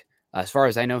heartbeat. As far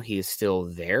as I know, he is still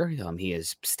there. He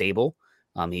is stable.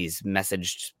 He's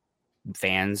messaged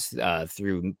fans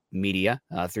through media,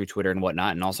 through Twitter and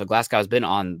whatnot. And also Glasgow has been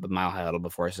on the Mile High Huddle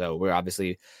before, so we're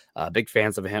obviously big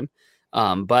fans of him.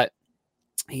 But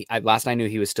last I knew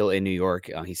he was still in New York.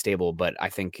 He's stable, but I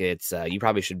think it's you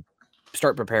probably should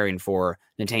start preparing for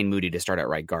Natane Moody to start at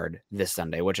right guard this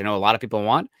Sunday, which I know a lot of people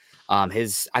want. I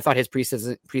thought his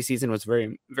preseason was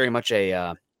very, very much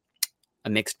a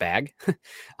mixed bag.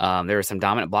 There were some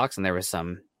dominant blocks and there was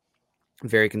some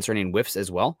very concerning whiffs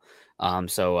as well.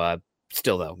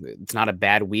 Still though, it's not a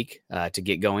bad week to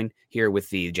get going here with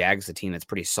the Jags, a team that's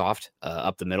pretty soft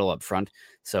up the middle, up front.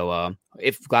 So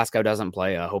if Glasgow doesn't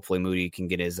play, hopefully Moody can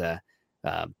get his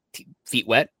feet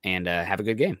wet and have a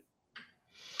good game.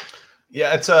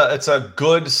 Yeah, it's a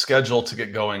good schedule to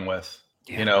get going with.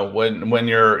 Yeah. You know, when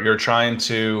you're trying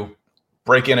to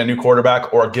break in a new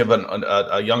quarterback or give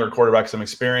a younger quarterback some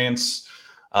experience,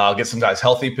 get some guys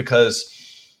healthy,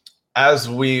 because as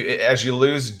you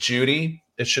lose Jeudy,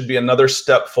 it should be another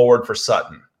step forward for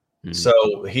Sutton. Mm-hmm.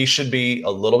 So he should be a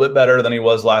little bit better than he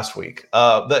was last week.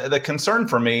 The concern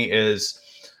for me is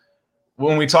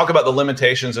when we talk about the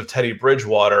limitations of Teddy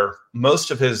Bridgewater,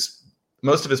 most of his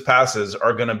passes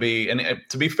are going to be, and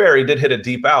to be fair, he did hit a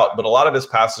deep out, but a lot of his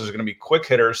passes are going to be quick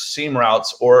hitters, seam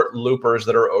routes, or loopers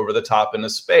that are over the top into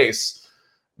space,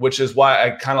 which is why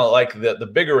I kind of like the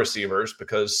bigger receivers,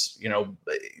 because, you know,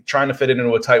 trying to fit it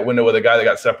into a tight window with a guy that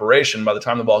got separation, by the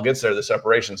time the ball gets there, the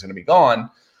separation is going to be gone.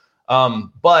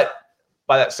 But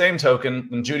by that same token,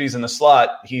 when Jeudy's in the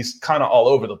slot, he's kind of all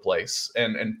over the place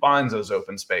and finds those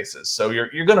open spaces. So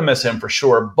you're going to miss him for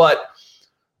sure, but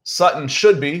Sutton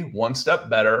should be one step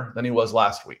better than he was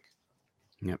last week.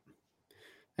 Yep.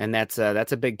 And that's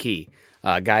a big key.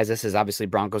 Guys, this is obviously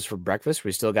Broncos for Breakfast.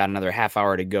 We still got another half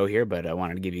hour to go here, but I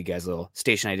wanted to give you guys a little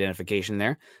station identification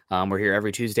there. We're here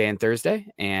every Tuesday and Thursday,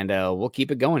 and we'll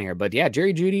keep it going here. But yeah,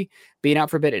 Jerry Jeudy being out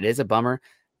for a bit, it is a bummer.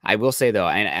 I will say, though,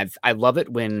 and I love it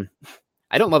when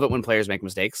 – I don't love it when players make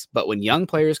mistakes, but when young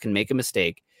players can make a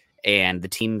mistake and the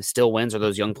team still wins, or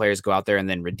those young players go out there and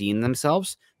then redeem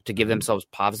themselves to give themselves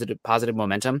positive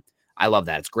momentum, I love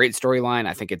that. It's a great storyline.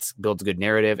 I think it's builds a good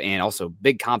narrative and also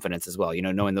big confidence as well, you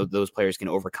know, knowing those players can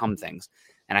overcome things.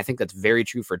 And I think that's very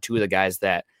true for two of the guys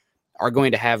that are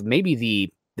going to have maybe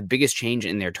the biggest change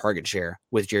in their target share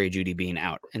with Jerry Jeudy being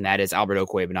out, and that is Albert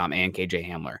Okwuegbunam and KJ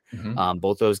Hamler. Mm-hmm.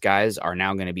 Both those guys are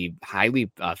now going to be highly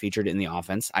featured in the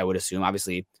offense, I would assume.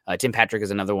 Obviously, Tim Patrick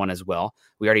is another one as well.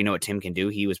 We already know what Tim can do.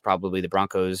 He was probably the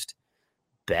Broncos'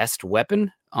 best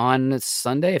weapon on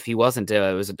Sunday. If he wasn't,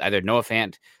 it was either Noah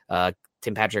Fant,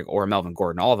 Tim Patrick, or Melvin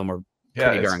Gordon. All of them were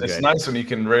pretty darn good. It's nice when you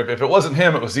can rip. If it wasn't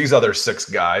him, it was these other six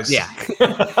guys. Yeah.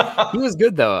 He was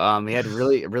good, though. He had a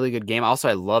really good game. Also,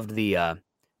 I loved the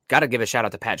got to give a shout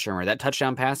out to Pat Shurmur. That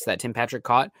touchdown pass that Tim Patrick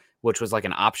caught, which was like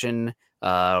an option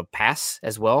pass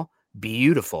as well.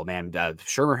 Beautiful, man.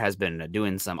 Shurmur has been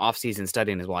doing some offseason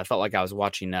studying as well. I felt like I was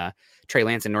watching Trey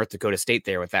Lance in North Dakota State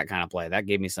there with that kind of play. That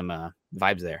gave me some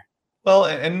vibes there. Well,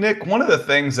 and Nick, one of the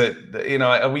things that, you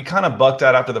know, we kind of bucked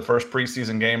out after the first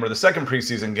preseason game or the second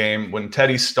preseason game when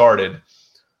Teddy started,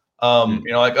 you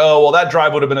know, like, oh, well, that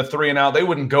drive would have been a 3-and-out. They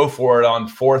wouldn't go for it on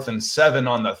 4th and 7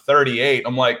 on the 38.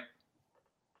 I'm like,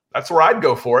 that's where I'd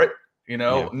go for it. You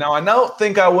know, yeah. Now I don't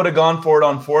think I would have gone for it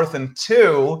on 4th and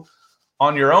 2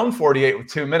 on your own 48 with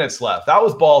 2 minutes left. That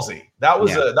was ballsy. That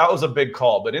was a big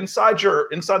call. But inside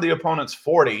the opponent's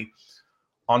 40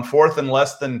 on 4th and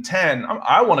less than 10,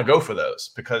 I want to go for those,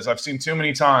 because I've seen too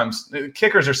many times.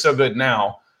 Kickers are so good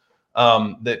now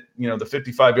that, you know, the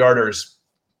 55-yarder is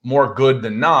more good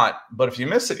than not. But if you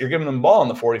miss it, you're giving them the ball on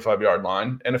the 45-yard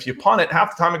line. And if you punt it,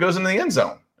 half the time it goes into the end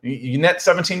zone. You net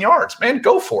 17 yards, man,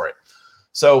 go for it.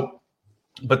 So,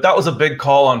 but that was a big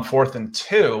call on 4th and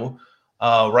 2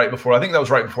 right before, I think that was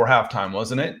right before halftime,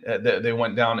 wasn't it? They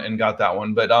went down and got that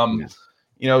one. But,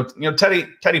 you know, Teddy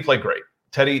played great.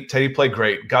 Teddy played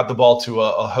great, got the ball to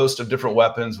a host of different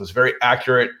weapons, was very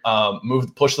accurate,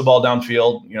 pushed the ball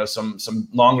downfield, some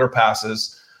longer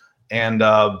passes. And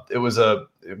it was a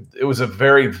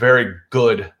very, very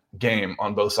good game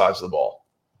on both sides of the ball.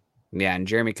 Yeah, and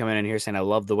Jeremy coming in here saying, I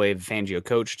love the way Fangio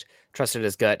coached, trusted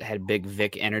his gut, had big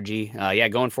Vic energy.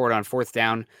 Going forward on fourth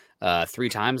down 3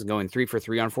 times, going 3 for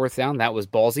 3 on fourth down. That was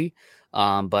ballsy.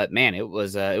 But man, it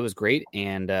was great.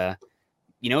 And,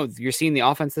 you're seeing the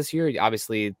offense this year.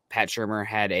 Obviously, Pat Shurmur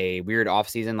had a weird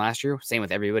offseason last year, same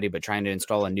with everybody, but trying to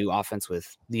install a new offense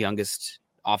with the youngest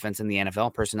offense in the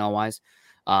NFL, personnel-wise,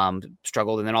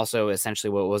 struggled. And then also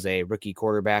essentially what was a rookie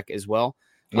quarterback as well.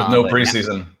 With no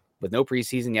preseason. With no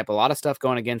preseason. Yep, a lot of stuff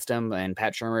going against him, and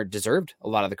Pat Shurmur deserved a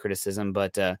lot of the criticism,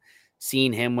 but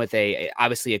seeing him with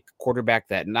obviously a quarterback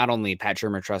that not only Pat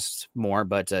Shurmur trusts more,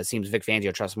 but seems Vic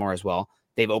Fangio trusts more as well.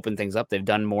 They've opened things up. They've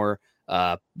done more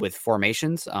with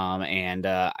formations, and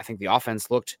I think the offense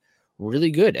looked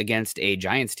really good against a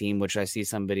Giants team, which I see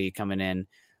somebody coming in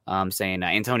saying,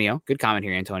 Antonio, good comment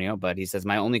here, Antonio, but he says,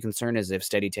 my only concern is if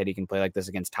Steady Teddy can play like this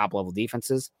against top-level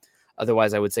defenses.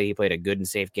 Otherwise, I would say he played a good and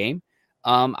safe game.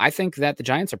 I think that the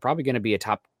Giants are probably going to be a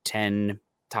top 10,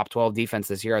 top 12 defense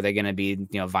this year. Are they going to be,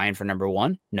 vying for number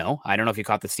 1? No. I don't know if you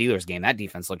caught the Steelers game. That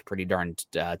defense looked pretty darn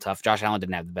tough. Josh Allen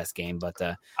didn't have the best game, but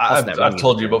I've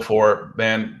told you before,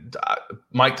 man,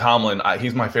 Mike Tomlin,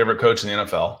 he's my favorite coach in the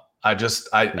NFL.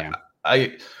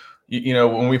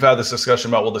 When we've had this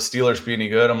discussion about, will the Steelers be any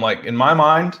good? I'm like, in my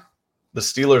mind, the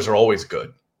Steelers are always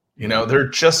good. They're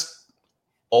just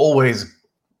always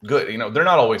good. They're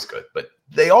not always good, but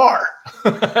they are.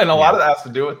 And a lot of that has to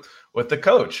do with the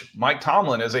coach. Mike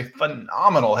Tomlin is a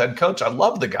phenomenal head coach. I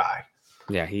love the guy.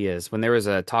 Yeah, he is. When there was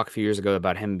a talk a few years ago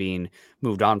about him being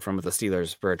moved on from with the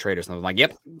Steelers for a trade or something, I'm like,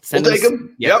 yep, we'll take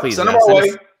him. Yeah, please, send him our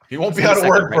way. He won't be out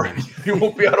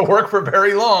of work for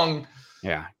very long.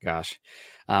 Yeah, gosh.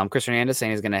 Chris Hernandez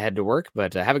saying he's going to head to work,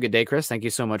 but have a good day, Chris. Thank you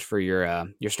so much for your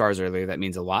stars earlier. That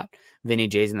means a lot. Vinny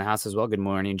J's in the house as well. Good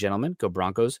morning, gentlemen. Go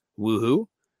Broncos. Woohoo.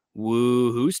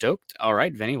 Woohoo, stoked. All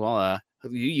right, Vinny. Well,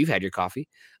 you've had your coffee.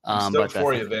 I'm stoked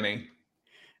for you, Vinny.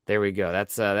 There we go.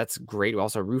 That's great.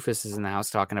 Also, Rufus is in the house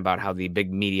talking about how the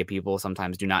big media people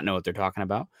sometimes do not know what they're talking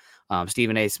about.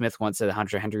 Stephen A. Smith once said that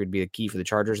Hunter Henry would be the key for the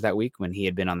Chargers that week when he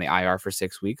had been on the IR for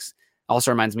 6 weeks.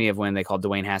 Also reminds me of when they called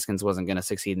Dwayne Haskins wasn't going to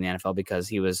succeed in the NFL because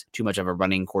he was too much of a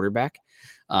running quarterback.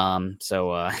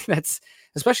 That's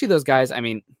especially those guys. I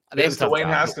mean, is Dwayne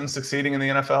Haskins succeeding in the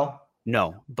NFL?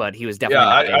 No, but he was definitely.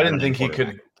 Yeah, I didn't think he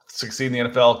could succeed in the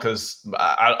NFL because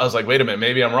I was like, wait a minute,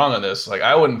 maybe I'm wrong on this. Like,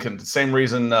 I wouldn't. Same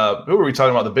reason. Who were we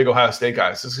talking about? The big Ohio State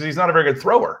guys. He's not a very good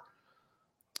thrower.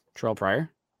 Terrell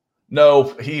Pryor.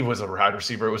 No, he was a wide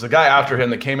receiver. It was the guy after him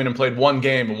that came in and played one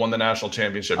game and won the national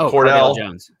championship. Oh, Cardale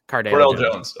Jones.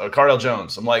 Cardale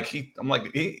Jones. I'm like,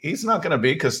 he's not going to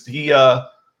be because they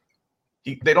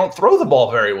don't throw the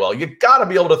ball very well. You got to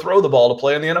be able to throw the ball to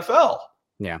play in the NFL.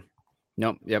 Yeah.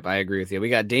 Nope. Yep. I agree with you. We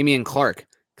got Damian Clark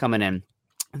coming in.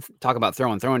 Talk about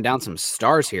throwing down some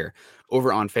stars here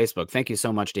over on Facebook. Thank you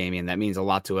so much, Damian. That means a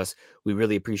lot to us. We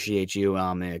really appreciate you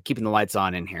keeping the lights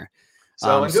on in here.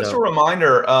 So, and just a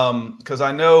reminder, because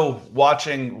I know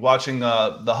watching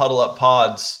the Huddle Up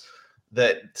pods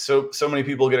that so many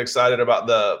people get excited about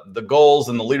the goals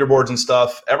and the leaderboards and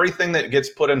stuff. Everything that gets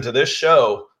put into this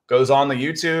show goes on the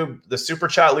YouTube, the Super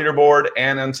Chat leaderboard,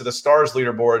 and into the Stars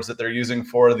leaderboards that they're using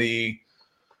for the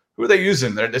 – who are they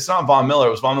using? It's not Von Miller.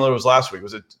 It was Von Miller was last week.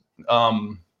 Was it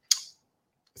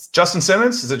Justin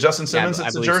Simmons? Is it Justin Simmons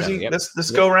that's the jersey this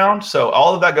go around? So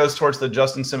all of that goes towards the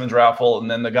Justin Simmons raffle, and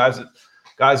then the guys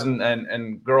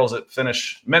and girls that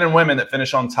finish, men and women that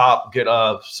finish on top, get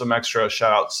some extra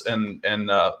shout outs and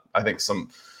I think some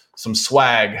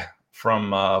swag from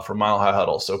Mile High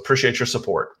Huddle. So appreciate your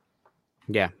support.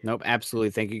 Yeah, nope,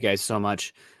 absolutely. Thank you guys so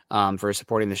much for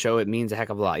supporting the show. It means a heck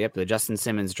of a lot. Yep, the Justin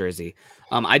Simmons jersey.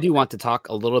 I do want to talk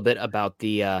a little bit about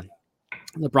the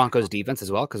Broncos defense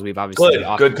as well, because we've obviously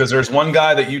good because there's one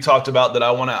guy that you talked about that I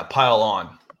want to pile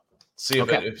on. See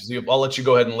if I'll let you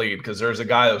go ahead and lead, because there's a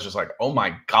guy that was just like, oh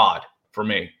my God, for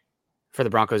me. For the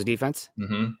Broncos defense?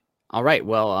 Mm-hmm. All right.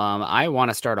 Well, I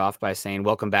want to start off by saying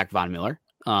welcome back, Von Miller.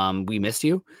 We missed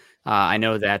you. I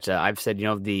know that I've said,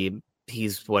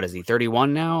 he's,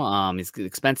 31 now? He's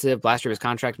expensive. Last year, his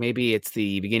contract, maybe it's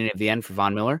the beginning of the end for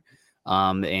Von Miller.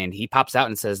 And he pops out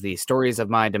and says the stories of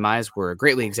my demise were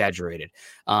greatly exaggerated.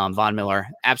 Von Miller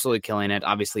absolutely killing it.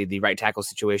 Obviously, the right tackle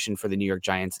situation for the New York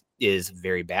Giants is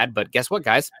very bad. But guess what,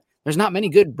 guys? There's not many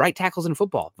good right tackles in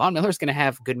football. Von Miller's going to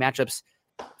have good matchups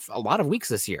a lot of weeks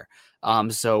this year.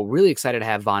 So really excited to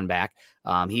have Von back.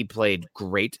 He played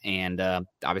great and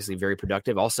obviously very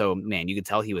productive. Also, man, you could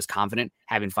tell he was confident,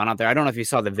 having fun out there. I don't know if you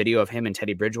saw the video of him and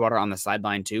Teddy Bridgewater on the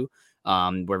sideline too,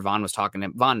 where Von was talking to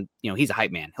him. Von, he's a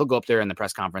hype man. He'll go up there in the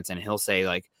press conference and he'll say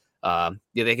like,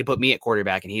 they could put me at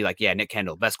quarterback, and he like, yeah, Nick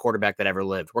Kendall, best quarterback that ever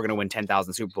lived. We're going to win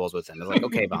 10,000 Super Bowls with him. It's like,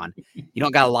 okay, Von, you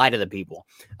don't got to lie to the people.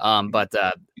 But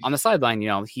on the sideline,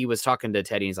 he was talking to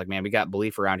Teddy. He's like, man, we got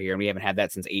belief around here, and we haven't had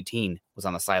that since 18 was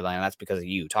on the sideline. And that's because of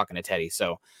you talking to Teddy.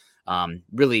 So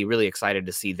really, really excited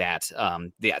to see that,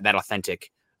 that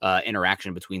authentic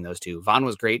interaction between those two. Von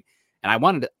was great. And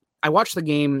I watched the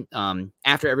game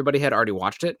after everybody had already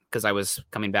watched it, because I was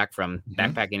coming back from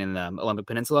backpacking in the Olympic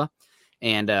Peninsula.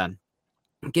 And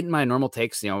getting my normal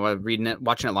takes, reading it,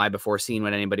 watching it live before seeing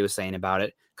what anybody was saying about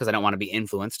it, because I don't want to be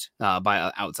influenced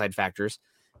by outside factors.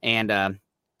 And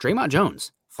Draymond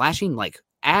Jones flashing like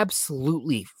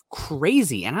absolutely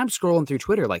crazy. And I'm scrolling through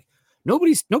Twitter like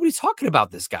nobody's talking about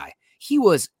this guy. He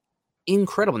was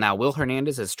incredible. Now, Will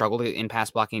Hernandez has struggled in pass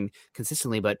blocking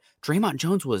consistently, but Draymond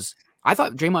Jones I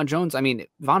thought Draymond Jones,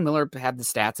 Von Miller had the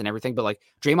stats and everything, but like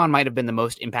Draymond might have been the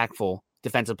most impactful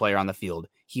defensive player on the field.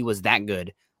 He was that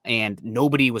good, and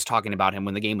nobody was talking about him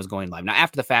when the game was going live. Now,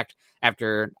 after the fact, I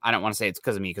don't want to say it's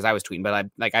because of me, because I was tweeting, but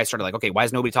I started like, okay, why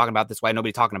is nobody talking about this? Why is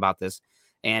nobody talking about this?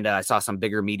 And I saw some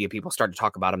bigger media people start to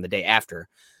talk about him the day after.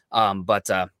 But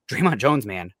Draymond Jones,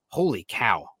 man, holy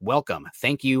cow. Welcome.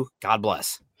 Thank you. God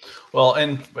bless. Well,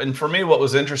 and for me, what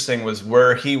was interesting was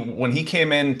when he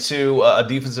came into a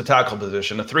defensive tackle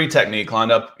position, a 3 technique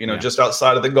lined up, just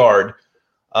outside of the guard.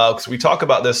 Because we talk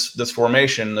about this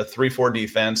formation, the 3-4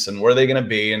 defense, and where are they going to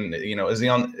be, and is he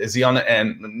on the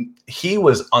end? And he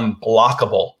was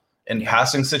unblockable in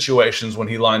passing situations when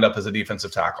he lined up as a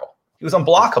defensive tackle. He was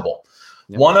unblockable.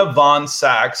 Yep. One of Von's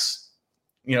sacks,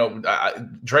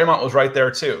 Draymond was right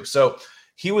there too. So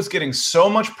he was getting so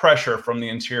much pressure from the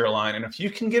interior line, and if you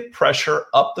can get pressure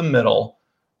up the middle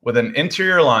with an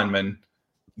interior lineman,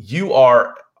 you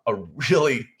are a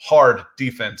really hard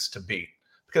defense to beat.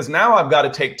 Because now I've got to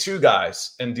take 2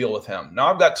 guys and deal with him.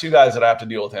 Now I've got 2 guys that I have to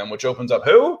deal with him, which opens up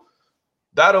who?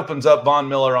 That opens up Von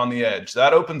Miller on the edge.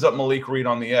 That opens up Malik Reed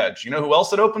on the edge. You know who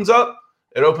else it opens up?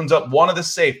 It opens up one of the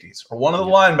safeties or one of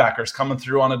the linebackers coming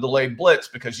through on a delayed blitz,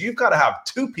 because you've got to have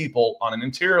 2 people on an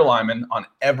interior lineman on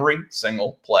every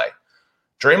single play.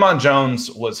 Draymond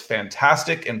Jones was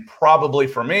fantastic, and probably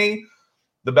for me,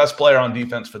 the best player on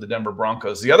defense for the Denver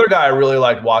Broncos. The other guy I really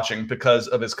liked watching because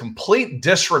of his complete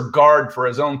disregard for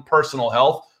his own personal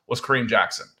health was Kareem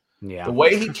Jackson. Yeah. The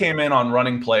way he came in on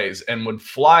running plays and would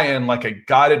fly in like a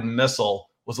guided missile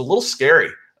was a little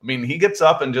scary. He gets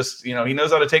up and just, he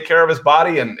knows how to take care of his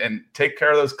body and take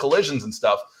care of those collisions and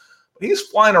stuff. But he's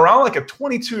flying around like a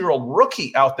 22-year-old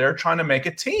rookie out there trying to make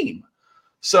a team.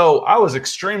 So I was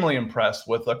extremely impressed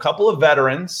with a couple of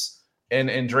veterans and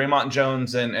Draymond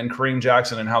Jones and Kareem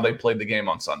Jackson and how they played the game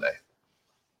on Sunday.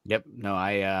 Yep.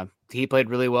 No, he played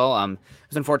really well. It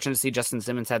was unfortunate to see Justin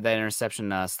Simmons had that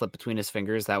interception slip between his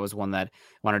fingers. That was one that I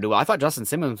wanted to do well. I thought Justin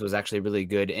Simmons was actually really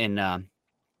good in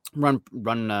run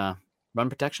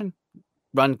protection,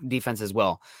 run defense as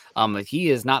well. He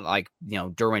is not like,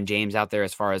 Derwin James out there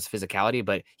as far as physicality,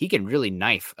 but he can really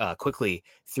knife quickly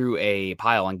through a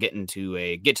pile and get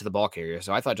to the ball carrier.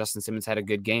 So I thought Justin Simmons had a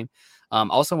good game.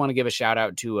 Also want to give a shout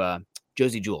out to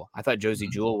Jeudy Jewell. I thought Jeudy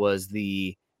Jewell was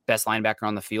the best linebacker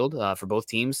on the field for both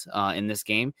teams in this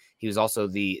game. He was also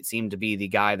seemed to be the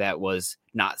guy that was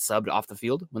not subbed off the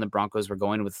field when the Broncos were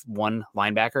going with one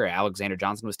linebacker. Alexander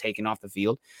Johnson was taken off the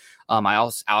field.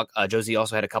 Jeudy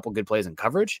also had a couple good plays in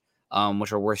coverage,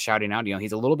 which are worth shouting out.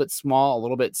 He's a little bit small, a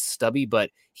little bit stubby,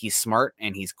 but he's smart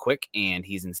and he's quick and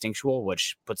he's instinctual,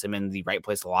 which puts him in the right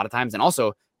place a lot of times. And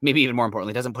also, maybe even more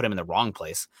importantly, doesn't put him in the wrong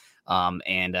place.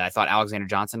 And I thought Alexander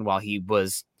Johnson, while he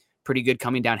was pretty good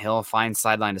coming downhill, fine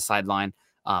sideline to sideline,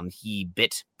 he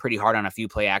bit pretty hard on a few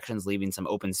play actions, leaving some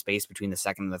open space between the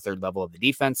second and the third level of the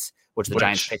defense, which the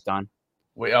Giants picked on.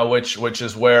 Which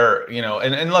is where,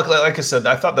 and look, like I said,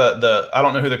 I thought I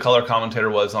don't know who the color commentator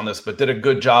was on this, but did a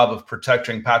good job of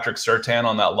protecting Patrick Surtain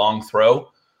on that long throw,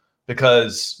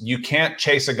 because you can't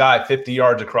chase a guy 50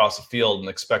 yards across the field and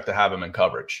expect to have him in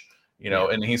coverage,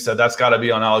 and he said that's got to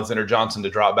be on Alexander Johnson to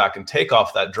drop back and take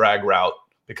off that drag route,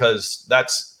 because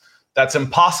that's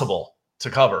impossible to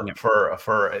cover for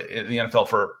the NFL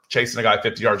for chasing a guy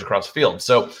 50 yards across the field.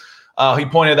 So he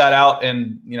pointed that out,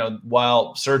 and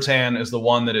while Surtain is the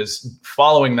one that is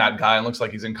following that guy and looks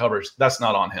like he's in coverage, that's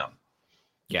not on him.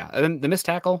 Yeah, and the missed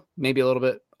tackle maybe a little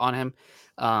bit on him,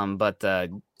 but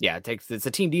it's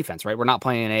a team defense, right? We're not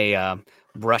playing a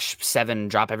rush 7,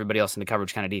 drop everybody else into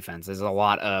coverage kind of defense. There's a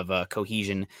lot of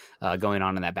cohesion going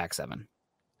on in that back 7.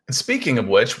 And speaking of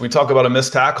which, we talk about a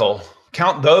missed tackle.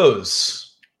 Count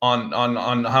those on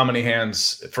how many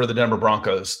hands for the Denver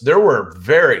Broncos. There were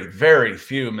very, very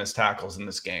few missed tackles in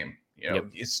this game.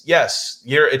 It's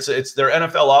their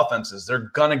NFL offenses. They're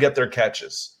gonna get their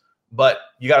catches, but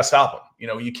you got to stop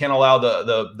them. You can't allow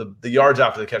the yards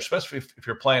after the catch, especially if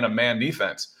you're playing a man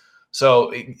defense.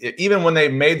 So even when they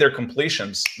made their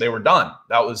completions, they were done.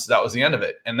 That was the end of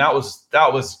it, and that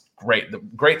was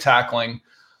great. Great tackling.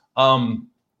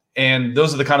 And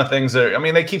those are the kind of things that,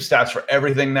 they keep stats for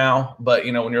everything now, but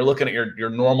when you're looking at your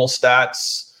normal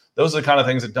stats, those are the kind of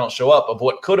things that don't show up of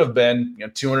what could have been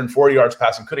 240 yards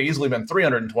passing, could have easily been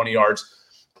 320 yards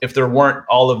if there weren't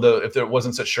if there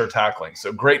wasn't such sure tackling.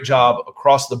 So great job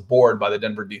across the board by the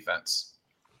Denver defense.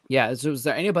 Yeah. So was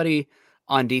there anybody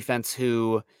on defense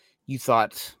who you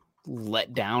thought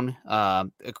let down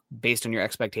based on your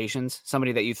expectations?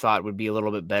 Somebody that you thought would be a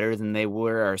little bit better than they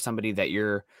were, or somebody that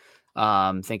you're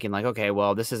thinking like, okay,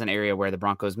 well, this is an area where the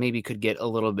Broncos maybe could get a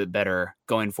little bit better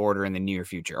going forward or in the near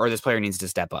future, or this player needs to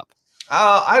step up?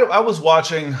 I was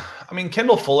watching.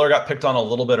 Kendall Fuller got picked on a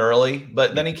little bit early,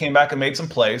 but then he came back and made some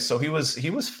plays, so he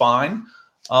was fine.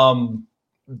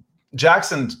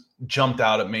 Jackson jumped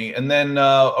out at me, and then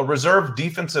a reserve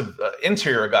defensive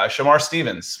interior guy, Shamar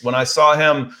Stevens. When I saw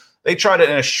him, they tried it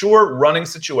in a sure running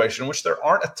situation, which there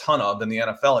aren't a ton of in the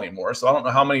NFL anymore. So I don't know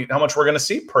how much we're going to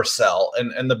see Purcell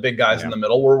and the big guys in the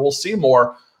middle, where we'll see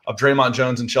more of Draymond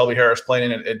Jones and Shelby Harris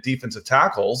playing at defensive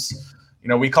tackles.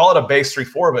 We call it a base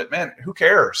 3-4, but man, who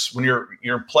cares when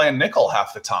you're playing nickel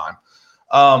half the time?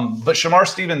 But Shamar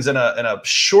Stevens in a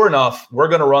sure enough, we're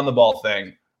going to run the ball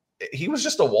thing. He was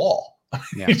just a wall.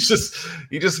 Yeah.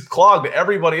 he just clogged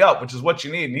everybody up, which is what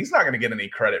you need. And he's not going to get any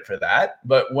credit for that.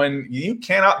 But when you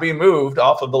cannot be moved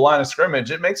off of the line of scrimmage,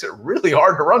 it makes it really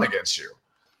hard to run against you.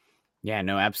 Yeah,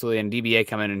 no, absolutely. And DBA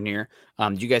coming in here.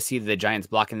 Did you guys see the Giants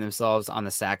blocking themselves on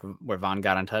the sack where Vaughn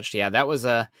got untouched? Yeah, that was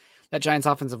that Giants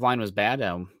offensive line was bad.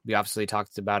 We obviously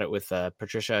talked about it with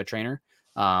Patricia Trainer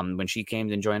when she came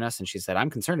to join us, and she said, I'm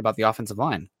concerned about the offensive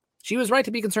line. She was right to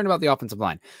be concerned about the offensive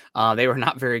line. They were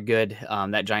not very good.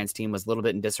 That Giants team was a little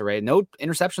bit in disarray. No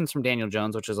interceptions from Daniel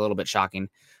Jones, which is a little bit shocking.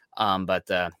 But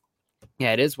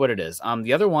it is what it is.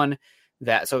 The other one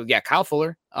Kyle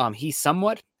Fuller, he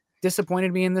somewhat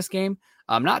disappointed me in this game.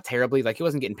 Not terribly, like he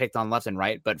wasn't getting picked on left and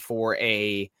right, but for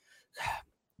a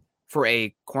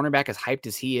cornerback as hyped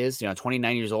as he is,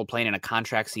 29 years old playing in a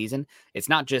contract season, it's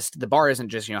not just, the bar isn't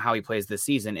just, how he plays this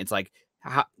season. It's like,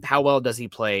 how well does he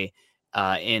play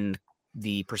in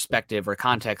the perspective or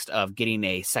context of getting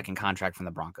a second contract from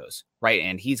the Broncos, right?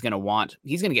 And he's going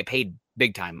to get paid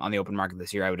big time on the open market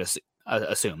this year, I would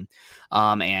assume.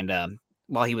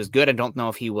 While he was good, I don't know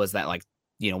if he was that, like,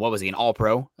 what was he, an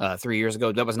all-pro 3 years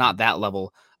ago? That was not that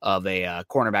level of a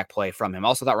cornerback play from him.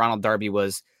 Also thought Ronald Darby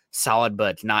was solid,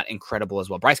 but not incredible as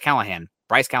well. Bryce Callahan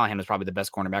was probably the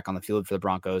best cornerback on the field for the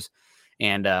Broncos.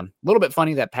 And a little bit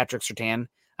funny that Patrick Surtain,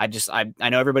 I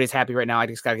know everybody's happy right now. I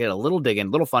just got to get a little digging. A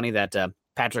little funny that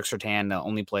Patrick Surtain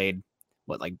only played,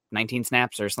 19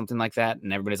 snaps or something like that.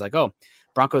 And everybody's like, oh,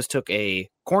 Broncos took a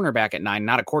cornerback at 9,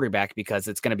 not a quarterback, because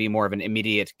it's going to be more of an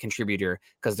immediate contributor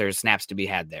because there's snaps to be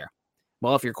had there.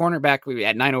 Well, if your cornerback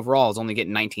at 9 overall is only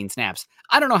getting 19 snaps,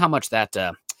 I don't know how much that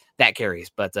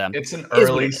carries, but it's an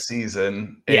early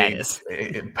season. Yeah, it is.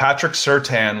 Patrick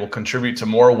Surtain will contribute to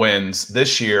more wins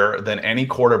this year than any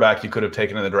quarterback you could have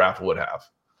taken in the draft would have.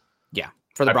 Yeah,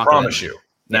 for the Broncos. I promise you.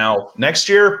 Now, next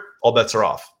year, all bets are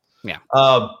off. Yeah.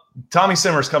 Tommy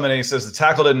Simmers coming in. He says the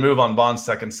tackle didn't move on Vaughn's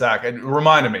second sack. It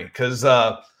reminded me because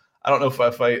I don't know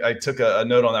if I took a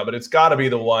note on that, but it's got to be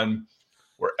the one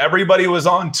where everybody was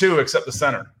on 2 except the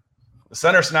center. The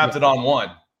center snapped it on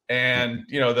 1. And,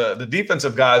 the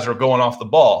defensive guys are going off the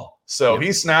ball. So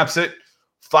he snaps it.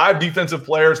 5 defensive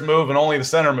players move and only the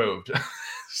center moved.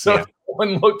 So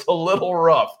one looked a little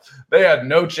rough. They had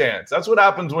no chance. That's what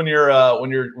happens when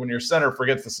your center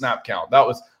forgets the snap count.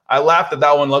 I laughed at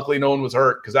that one. Luckily, no one was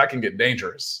hurt because that can get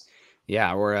dangerous.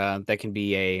 Yeah, or that can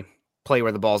be a play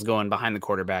where the ball's going behind the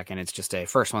quarterback and it's just a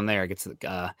first one there gets it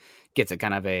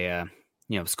kind of a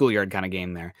schoolyard kind of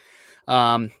game there.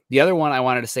 The other one I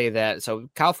wanted to say that, so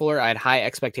Kyle Fuller, I had high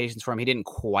expectations for him. He didn't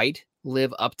quite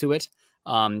live up to it.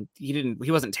 He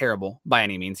wasn't terrible by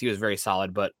any means. He was very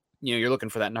solid, but you're looking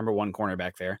for that number 1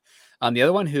 cornerback there. The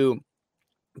other one who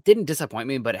didn't disappoint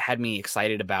me, but it had me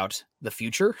excited about the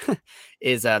future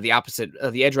is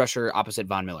the edge rusher opposite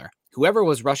Von Miller. Whoever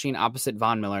was rushing opposite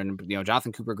Von Miller, and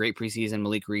Jonathan Cooper, great preseason,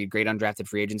 Malik Reed, great undrafted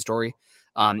free agent story.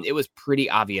 It was pretty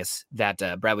obvious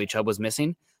that Bradley Chubb was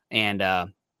missing, and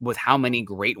with how many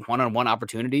great one-on-one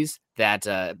opportunities that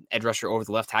edge rusher over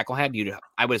the left tackle had.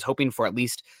 I was hoping for at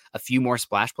least a few more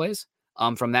splash plays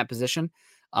from that position,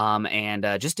 and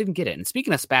just didn't get it. And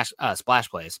speaking of splash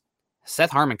plays,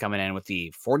 Seth Harmon coming in with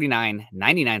the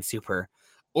 49.99 super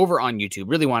over on YouTube.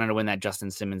 Really wanted to win that Justin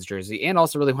Simmons jersey, and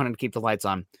also really wanted to keep the lights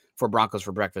on for Broncos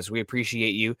for breakfast. We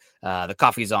appreciate you. The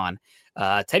coffee's on.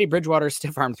 Teddy Bridgewater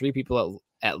stiff armed 3 people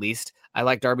at least. I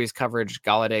like Darby's coverage.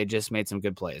 Galladay just made some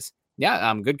good plays.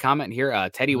 Yeah, good comment here.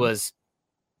 Teddy was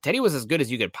as good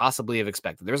as you could possibly have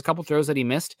expected. There was a couple throws that he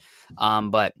missed,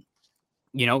 but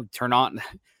turn on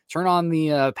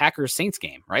the Packers Saints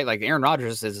game, right? Like Aaron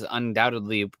Rodgers is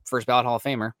undoubtedly first ballot Hall of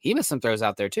Famer. He missed some throws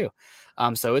out there too.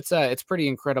 So it's pretty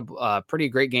incredible, pretty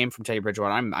great game from Teddy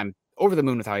Bridgewater. I'm over the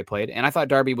moon with how he played, and I thought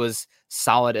Darby was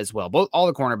solid as well. All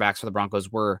the cornerbacks for the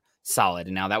Broncos were solid,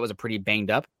 and now that was a pretty banged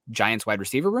up Giants wide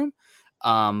receiver room.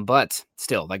 But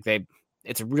still,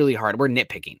 it's really hard. We're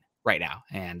nitpicking right now,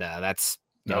 and that's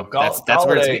where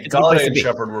Galladay and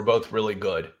Shepard were both really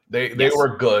good. They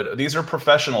were good. These are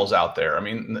professionals out there. I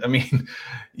mean,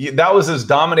 that was as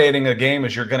dominating a game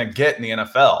as you're going to get in the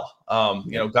NFL.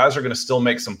 Guys are going to still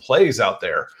make some plays out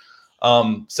there.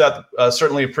 Seth,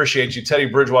 certainly appreciate you. Teddy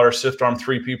Bridgewater stiff arm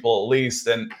 3 people at least,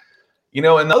 and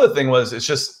another thing was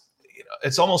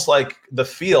it's almost like the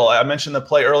feel. I mentioned the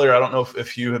play earlier. I don't know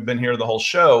if you have been here the whole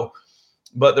show,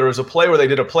 but there was a play where they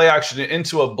did a play action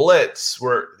into a blitz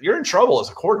where you're in trouble as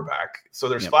a quarterback. So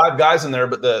there's 5 guys in there,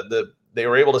 but they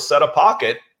were able to set a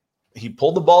pocket. He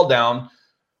pulled the ball down,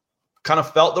 kind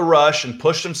of felt the rush and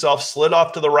pushed himself, slid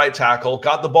off to the right tackle,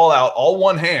 got the ball out, all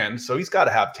one hand. So he's got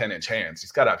to have 10-inch hands.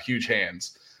 He's got to have huge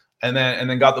hands. And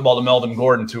then got the ball to Melvin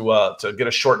Gordon to get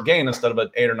a short gain instead of an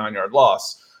 8 or 9 yard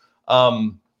loss.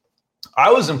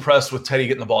 I was impressed with Teddy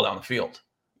getting the ball down the field.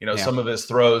 Some of his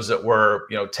throws that were,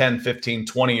 10, 15,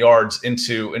 20 yards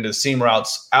into the seam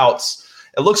routes, outs.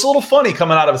 It looks a little funny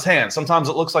coming out of his hand. Sometimes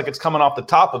it looks like it's coming off the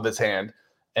top of his hand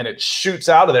and it shoots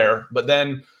out of there. But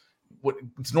then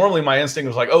it's normally my instinct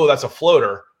was like, oh, that's a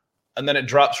floater. And then it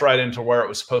drops right into where it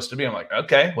was supposed to be. I'm like,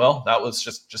 okay, well, that was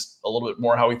just a little bit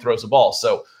more how he throws the ball.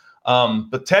 So,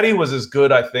 but Teddy was as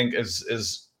good, I think,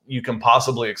 as you can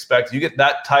possibly expect. You get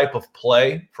that type of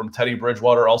play from Teddy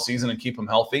Bridgewater all season and keep him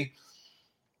healthy,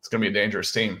 it's going to be a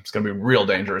dangerous team. It's going to be a real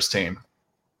dangerous team.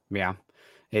 Yeah,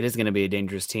 it is going to be a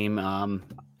dangerous team.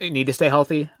 They need to stay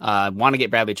healthy. Want to get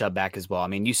Bradley Chubb back as well. I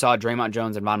mean, you saw Draymond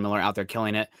Jones and Von Miller out there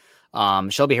killing it.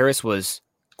 Shelby Harris was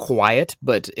quiet,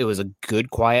 but it was a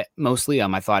good quiet mostly.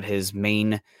 I thought his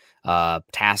main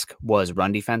task was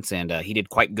run defense, and he did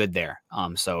quite good there.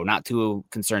 So not too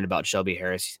concerned about Shelby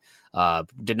Harris.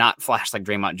 Did not flash like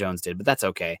Draymond Jones did, but that's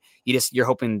okay. You're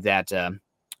hoping that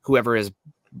whoever is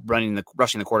rushing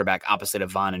the quarterback opposite of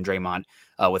Von and Draymond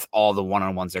with all the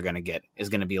one-on-ones they're going to get is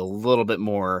going to be a little bit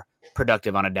more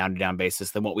productive on a down-to-down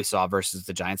basis than what we saw versus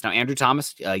the Giants. Now, Andrew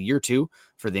Thomas, year 2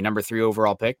 for the number 3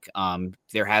 overall pick.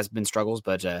 There has been struggles,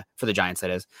 but for the Giants, that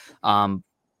is.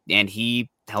 And he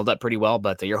held up pretty well,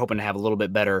 but you're hoping to have a little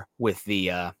bit better with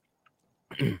the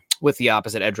with the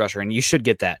opposite edge rusher, and you should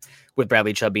get that with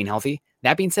Bradley Chubb being healthy.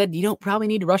 That being said, you don't probably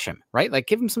need to rush him, right? Like,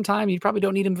 give him some time. You probably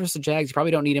don't need him versus the Jags. You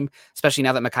probably don't need him, especially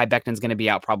now that Mekhi Becton's going to be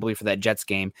out probably for that Jets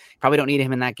game. You probably don't need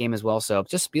him in that game as well. So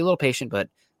just be a little patient. But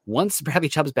once Bradley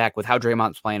Chubb's back with how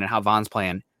Draymond's playing and how Von's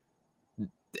playing,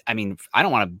 I mean, I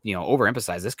don't want to,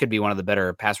 overemphasize. This could be one of the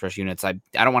better pass rush units. I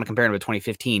don't want to compare him to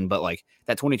 2015, but like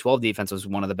that 2012 defense was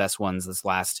one of the best ones this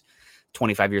last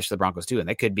 25 years for the Broncos too. And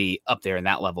they could be up there in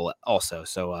that level also.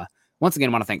 So once again,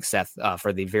 I want to thank Seth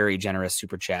for the very generous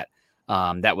super chat.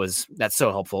 That's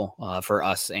so helpful for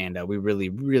us. And we really,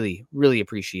 really, really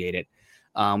appreciate it.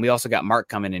 We also got Mark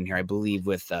coming in here, I believe,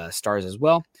 with stars as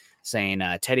well, saying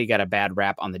Teddy got a bad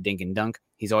rap on the dink and dunk.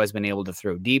 He's always been able to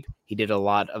throw deep. He did a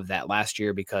lot of that last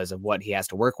year because of what he has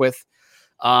to work with.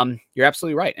 You're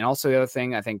absolutely right. And also the other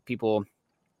thing, I think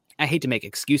I hate to make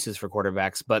excuses for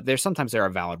quarterbacks, but sometimes there are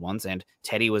valid ones. And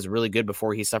Teddy was really good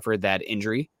before he suffered that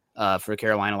injury for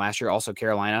Carolina last year. Also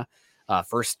Carolina,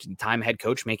 first time head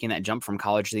coach making that jump from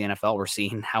college to the NFL. We're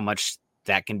seeing how much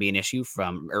that can be an issue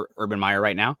from Urban Meyer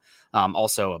right now.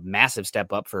 Also a massive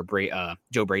step up for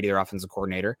Joe Brady, their offensive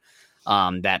coordinator.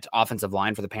 That offensive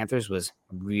line for the Panthers was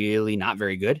really not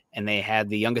very good. And they had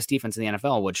the youngest defense in the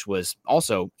NFL, which was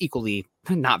also equally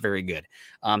not very good.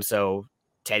 So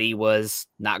Teddy was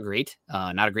not great,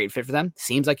 not a great fit for them.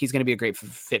 Seems like he's going to be a great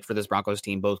fit for this Broncos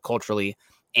team, both culturally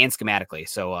and schematically.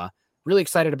 So really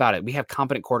excited about it. We have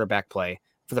competent quarterback play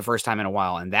for the first time in a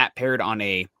while. And that paired on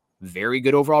a very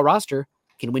good overall roster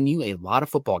can win you a lot of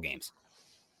football games.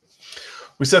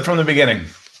 We said from the beginning,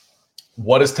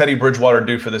 What does Teddy Bridgewater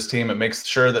do for this team? It makes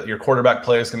sure that your quarterback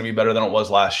play is going to be better than it was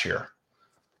last year.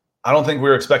 I don't think we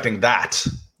were expecting that.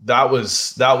 That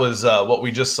was what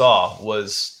we just saw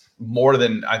was more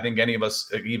than I think any of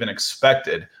us even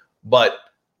expected. But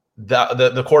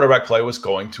the quarterback play was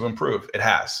going to improve. It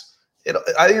has.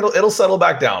 I think it'll settle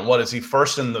back down. What is he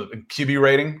first in the QB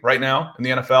rating right now in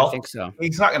the NFL? I think so.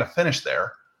 He's not going to finish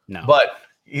there. No, but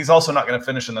he's also not going to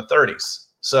finish in the 30s.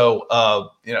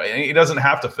 So he doesn't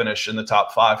have to finish in the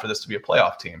top 5 for this to be a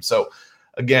playoff team. So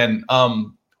again,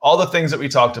 all the things that we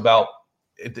talked about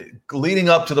leading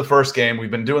up to the first game,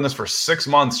 we've been doing this for 6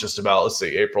 months, just about. Let's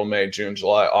see, April, May, June,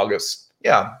 July, August.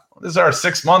 Yeah, this is our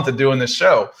 6th month of doing this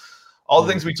show. All the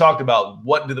things we talked about,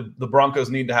 what do the Broncos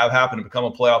need to have happen to become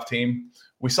a playoff team?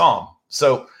 We saw them.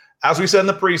 So as we said in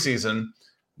the preseason,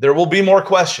 there will be more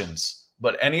questions,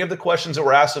 but any of the questions that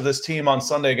were asked of this team on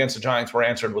Sunday against the Giants were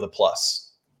answered with a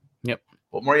plus. Yep.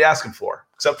 What more are you asking for,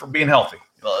 except for being healthy?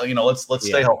 Let's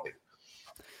stay healthy.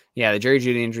 Yeah, the Jerry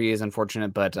Jeudy injury is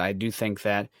unfortunate, but I do think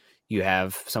that you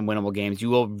have some winnable games. You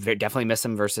will definitely miss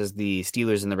them versus the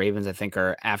Steelers and the Ravens, I think,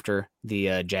 are after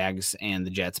the Jags and the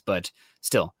Jets, but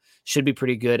still should be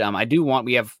pretty good.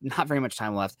 We have not very much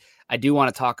time left. I do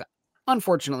want to talk,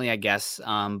 unfortunately, I guess,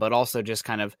 but also just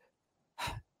kind of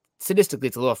sadistically,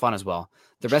 it's a little fun as well.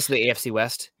 The rest of the AFC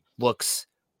West looks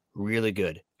really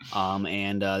good.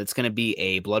 And it's going to be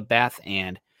a bloodbath.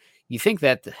 And you think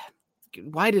that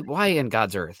why in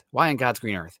God's earth, why in God's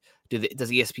green earth does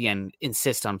ESPN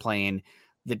insist on playing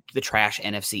the trash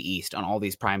NFC East on all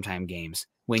these primetime games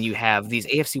when you have these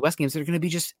AFC West games that are going to be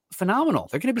just phenomenal?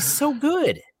 They're going to be so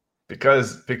good.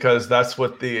 Because that's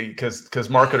what because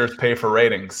marketers pay for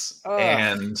ratings.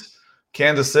 And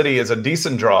Kansas City is a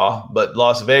decent draw, but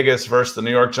Las Vegas versus the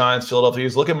New York Giants, Philadelphia,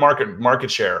 look at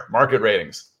market share, market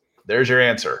ratings. There's your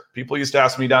answer. People used to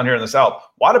ask me down here in the South,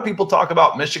 why do people talk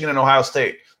about Michigan and Ohio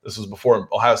State? This was before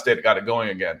Ohio State got it going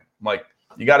again. I'm like,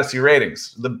 you got to see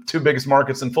ratings, the 2 biggest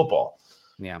markets in football.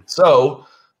 Yeah. So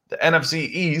the NFC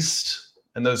East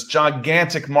and those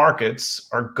gigantic markets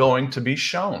are going to be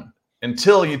shown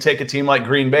until you take a team like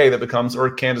Green Bay that becomes,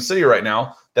 or Kansas City right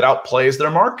now, that outplays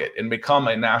their market and become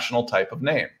a national type of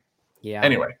name. Yeah.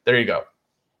 Anyway, there you go.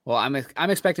 Well, I'm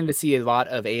expecting to see a lot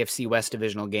of AFC West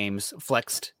divisional games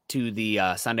flexed to the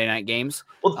Sunday night games.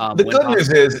 Well, the good news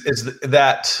is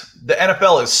that the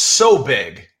NFL is so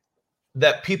big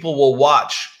that people will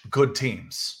watch good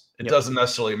teams. It doesn't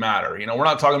necessarily matter. We're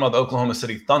not talking about the Oklahoma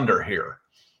City Thunder here.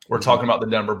 We're talking about the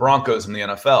Denver Broncos in the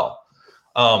NFL.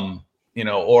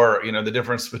 The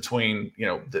difference between,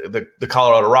 the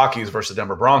Colorado Rockies versus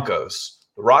Denver Broncos.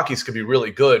 The Rockies could be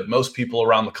really good. Most people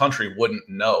around the country wouldn't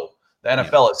know. The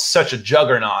NFL is such a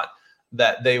juggernaut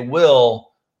that they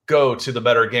will go to the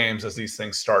better games as these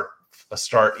things start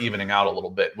evening out a little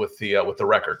bit with the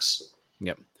records.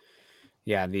 Yep.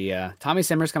 Yeah. The Tommy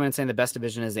Simmers coming in saying the best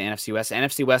division is the NFC West.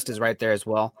 NFC West is right there as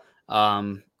well.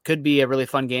 Could be a really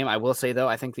fun game. I will say though,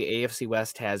 I think the AFC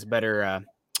West has better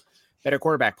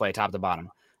quarterback play top to bottom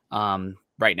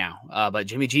right now. But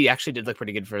Jimmy G actually did look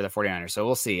pretty good for the 49ers. So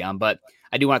we'll see. But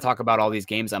I do want to talk about all these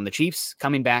games. The Chiefs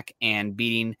coming back and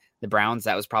beating the Browns.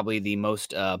 That was probably the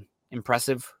most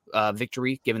impressive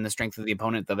victory given the strength of the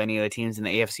opponent of any of the teams in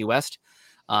the AFC West.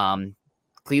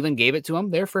 Cleveland gave it to them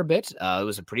there for a bit. It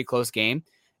was a pretty close game.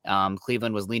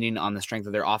 Cleveland was leaning on the strength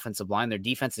of their offensive line. Their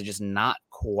defense is just not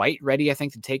quite ready, I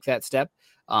think, to take that step.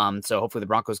 So hopefully the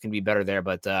Broncos can be better there.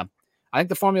 But I think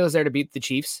the formula is there to beat the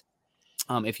Chiefs.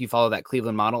 If you follow that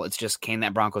Cleveland model, it's just, can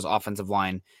that Broncos offensive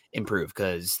line improve?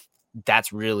 Because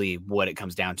that's really what it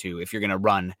comes down to if you're going to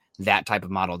run that type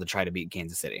of model to try to beat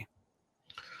Kansas City.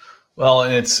 Well,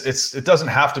 and it doesn't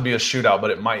have to be a shootout,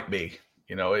 but it might be.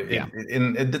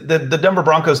 The Denver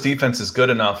Broncos defense is good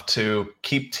enough to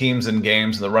keep teams in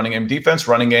games in the running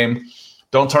game,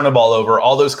 don't turn the ball over.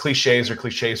 All those cliches are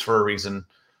cliches for a reason.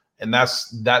 And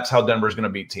that's how Denver's going to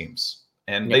beat teams.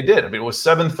 And they did. I mean, it was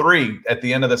 7-3 at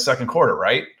the end of the second quarter,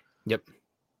 right? Yep.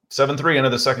 7-3 into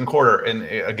the second quarter, and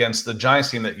against the Giants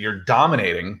team that you're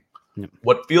dominating,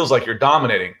 what feels like you're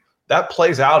dominating, that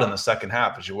plays out in the second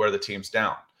half as you wear the teams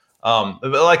down. But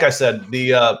like I said,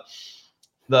 the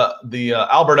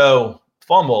Alberto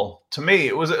fumble, to me,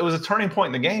 it was a turning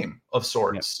point in the game of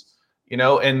sorts.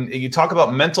 And you talk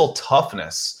about mental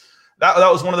toughness. That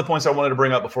was one of the points I wanted to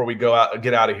bring up before we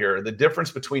get out of here. The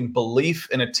difference between belief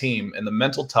in a team and the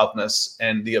mental toughness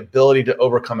and the ability to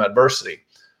overcome adversity.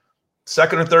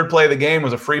 Second or third play of the game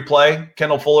was a free play.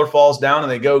 Kendall Fuller falls down,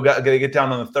 and they get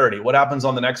down on the 30. What happens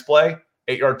on the next play?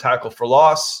 8-yard tackle for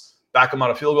loss. Back them out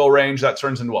of field goal range. That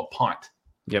turns into a punt.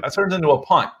 Yep. That turns into a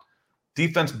punt.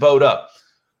 Defense bowed up.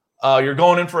 You're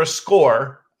going in for a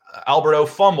score. Alberto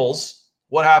fumbles.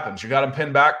 What happens? You got him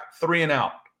pinned back, 3 and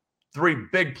out. 3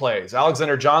 big plays.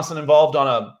 Alexander Johnson involved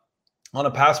on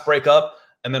a pass breakup,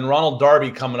 and then Ronald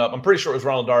Darby coming up. I'm pretty sure it was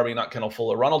Ronald Darby, not Kendall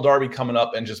Fuller. Ronald Darby coming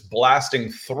up and just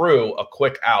blasting through a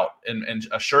quick out and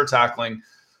a sure tackling,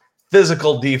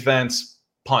 physical defense,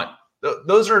 punt.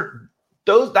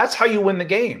 That's how you win the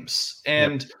games.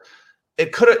 And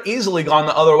it could have easily gone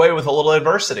the other way with a little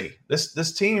adversity.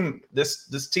 This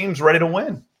team's ready to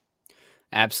win.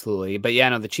 Absolutely. But yeah,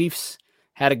 no, the Chiefs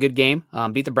had a good game.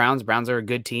 Beat the Browns. Browns are a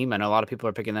good team. I know a lot of people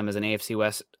are picking them as an AFC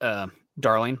West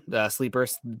darling,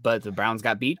 sleepers, but the Browns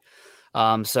got beat.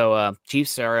 So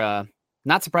Chiefs are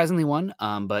not surprisingly won,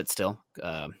 but still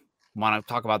want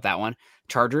to talk about that one.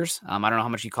 Chargers. I don't know how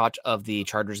much you caught of the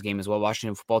Chargers game as well.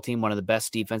 Washington football team, one of the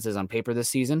best defenses on paper this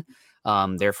season.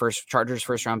 Their Chargers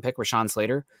first round pick, Rashawn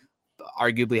Slater,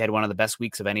 arguably had one of the best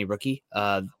weeks of any rookie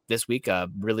this week.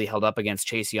 Really held up against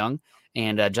Chase Young,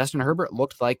 and Justin Herbert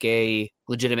looked like a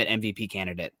legitimate MVP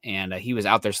candidate, and he was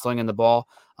out there slinging the ball.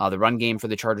 The run game for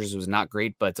the Chargers was not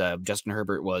great, but Justin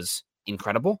Herbert was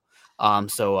incredible.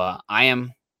 So I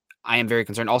am very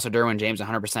concerned. Also, Derwin James,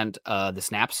 100% the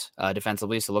snaps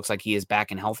defensively, so it looks like he is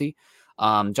back and healthy.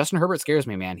 Justin Herbert scares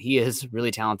me, man. He is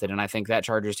really talented, and I think that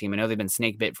Chargers team, I know they've been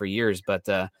snake bit for years, but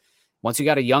once you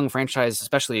got a young franchise,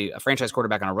 especially a franchise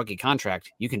quarterback on a rookie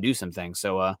contract, you can do some things.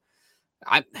 So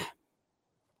I'm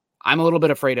a little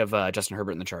bit afraid of Justin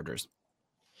Herbert and the Chargers.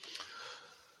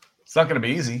 It's not going to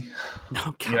be easy,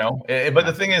 no, but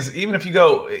the thing is, even if you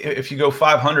go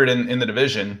 500 in the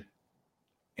division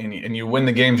and you win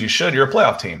the games you should, you're a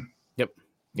playoff team.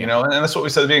 And that's what we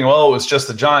said being, well, it was just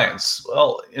the Giants.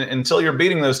 Well, until you're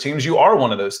beating those teams, you are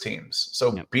one of those teams.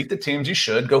 So beat the teams you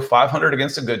should, go 500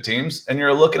 against the good teams, and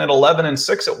you're looking at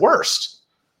 11-6 at worst.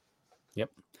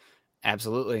 Yep,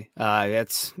 absolutely.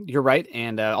 You're right.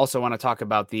 And also want to talk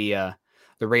about the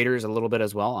Raiders a little bit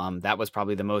as well. That was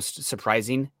probably the most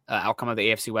surprising outcome of the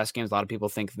AFC West games. A lot of people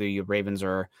think the Ravens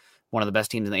are one of the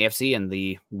best teams in the AFC, and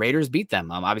the Raiders beat them.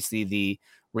 Obviously, the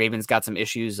Ravens got some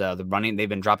issues. The running, they've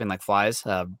been dropping like flies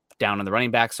down on the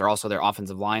running backs. Or also their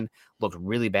offensive line looked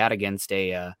really bad against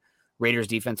a Raiders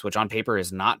defense, which on paper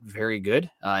is not very good,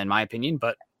 in my opinion,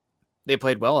 but they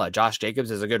played well. Josh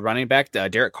Jacobs is a good running back.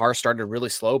 Derek Carr started really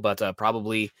slow, but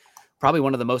probably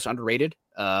one of the most underrated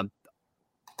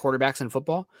quarterbacks in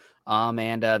football.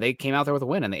 And they came out there with a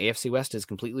win, and the AFC West is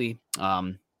completely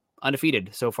undefeated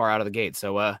so far out of the gate.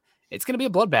 So it's going to be a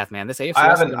bloodbath, man. This AFC.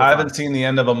 I haven't seen the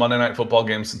end of a Monday Night Football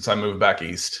game since I moved back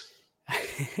east.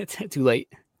 It's too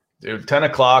late, dude. 10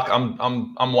 o'clock.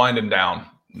 I'm winding down,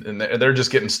 and they're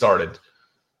just getting started.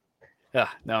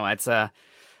 No, it's man.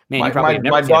 My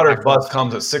daughter's bus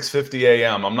comes at 6:50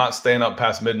 a.m. I'm not staying up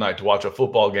past midnight to watch a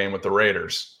football game with the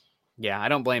Raiders. Yeah, I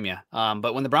don't blame you.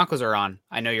 But when the Broncos are on,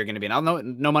 I know you're going to be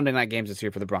in. No Monday night games this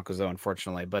year for the Broncos, though,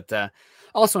 unfortunately. But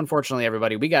also, unfortunately,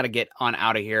 everybody, we got to get on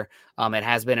out of here. It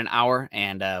has been an hour,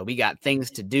 and we got things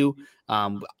to do.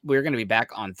 We're going to be back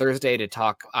on Thursday to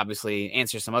talk, obviously,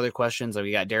 answer some other questions.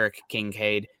 We got Derek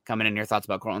Kincaid coming in here, thoughts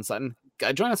about Cortland Sutton.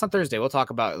 Join us on Thursday. We'll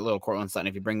talk about a little Cortland Sutton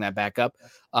if you bring that back up.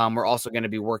 We're also going to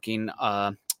be working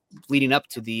leading up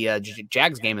to the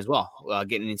Jags game as well,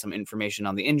 getting some information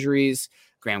on the injuries,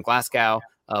 Graham Glasgow,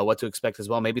 what to expect as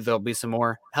well. Maybe there'll be some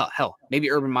more. Hell,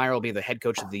 maybe Urban Meyer will be the head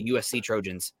coach of the USC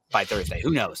Trojans by Thursday.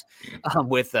 Who knows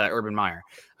with Urban Meyer.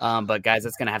 But guys,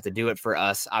 that's going to have to do it for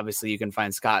us. Obviously, you can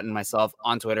find Scott and myself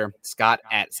on Twitter, Scott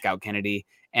at Scout Kennedy,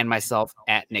 and myself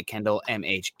at Nick Kendall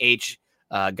MHH.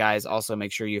 Guys, also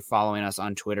make sure you're following us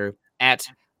on Twitter at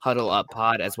Huddle Up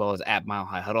Pod, as well as at Mile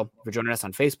High Huddle. For joining us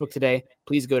on Facebook today,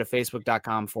 please go to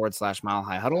facebook.com/Mile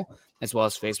High Huddle, as well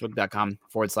as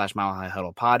facebook.com/Mile High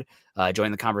Huddle Pod. Join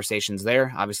the conversations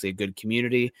there. Obviously, a good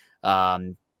community.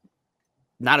 Not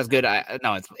as good.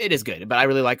 It is good, but I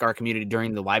really like our community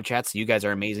during the live chats. So you guys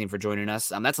are amazing for joining us.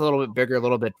 That's a little bit bigger, a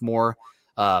little bit more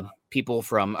people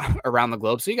from around the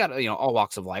globe. So you got all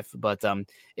walks of life, but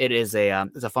it is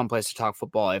it's a fun place to talk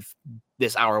football. If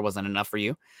this hour wasn't enough for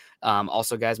you.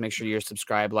 Also, guys, make sure you're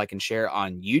subscribed, like, and share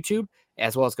on YouTube,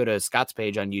 as well as go to Scott's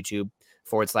page on YouTube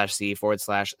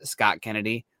 /C/Scott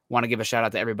Kennedy. Want to give a shout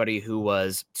out to everybody who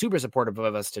was super supportive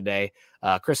of us today.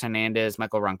 Chris Hernandez,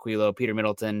 Michael Ronquillo, Peter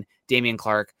Middleton, Damian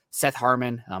Clark, Seth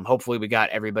Harmon. Hopefully we got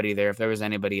everybody there. If there was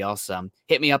anybody else,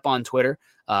 hit me up on Twitter,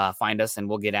 find us, and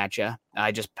we'll get at you.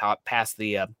 I just passed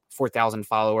the 4,000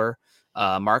 follower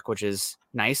mark, which is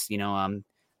nice.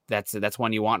 That's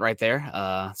one you want right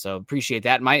there. So appreciate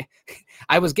that.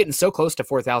 I was getting so close to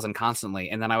 4,000 constantly,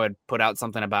 and then I would put out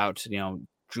something about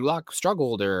Drew Lock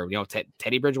struggled, or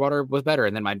Teddy Bridgewater was better,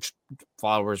 and then my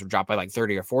followers would drop by like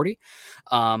 30 or 40.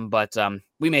 But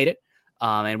we made it.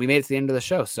 And we made it to the end of the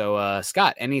show. So,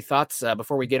 Scott, any thoughts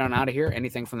before we get on out of here?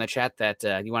 Anything from the chat that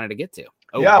you wanted to get to?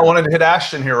 Oh, yeah, I wanted to hit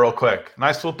Ashton here real quick.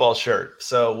 Nice football shirt.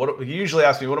 So what you usually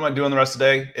ask me, what am I doing the rest of the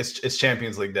day? It's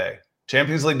Champions League Day.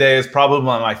 Champions League Day is probably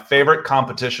one of my favorite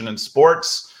competition in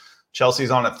sports.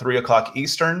 Chelsea's on at 3:00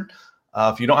 Eastern.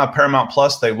 If you don't have Paramount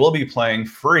Plus, they will be playing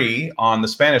free on the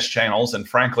Spanish channels. And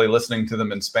frankly, listening to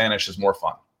them in Spanish is more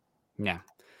fun. Yeah.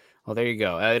 Well, there you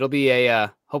go. It'll be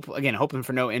a hoping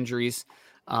for no injuries.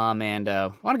 And I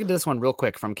want to get to this one real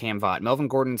quick from Cam Vaught. Melvin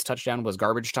Gordon's touchdown was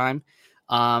garbage time.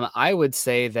 I would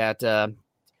say that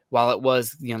while it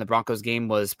was, the Broncos game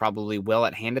was probably well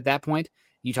at hand at that point.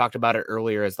 You talked about it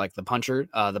earlier as like the puncher,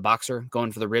 the boxer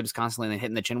going for the ribs constantly and then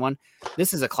hitting the chin one.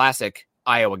 This is a classic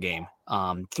Iowa game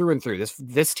through and through.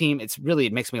 This team,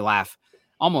 it makes me laugh.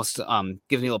 Almost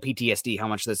gives me a little PTSD how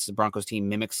much this Broncos team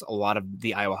mimics a lot of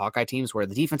the Iowa Hawkeye teams, where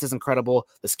the defense is incredible,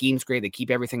 the scheme's great, they keep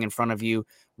everything in front of you,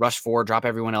 rush forward, drop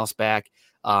everyone else back.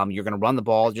 You're going to run the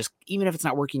ball, just even if it's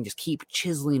not working, just keep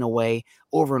chiseling away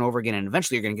over and over again, and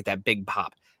eventually you're going to get that big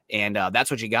pop. And that's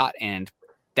what you got, and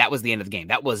that was the end of the game.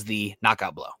 That was the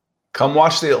knockout blow. Come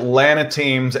watch the Atlanta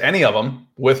teams, any of them,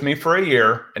 with me for a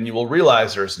year, and you will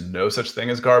realize there's no such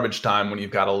thing as garbage time when you've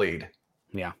got a lead.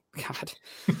 Yeah. God,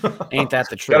 ain't that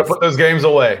the truth? Got to put those games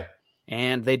away.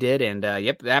 And they did. And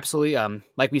yep, absolutely.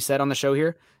 Like we said on the show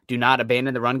here, do not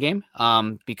abandon the run game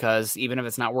because even if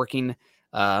it's not working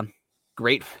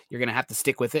great, you're going to have to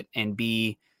stick with it and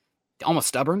be almost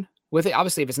stubborn with it.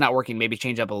 Obviously, if it's not working, maybe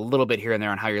change up a little bit here and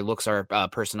there on how your looks are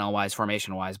personnel-wise,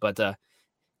 formation-wise. But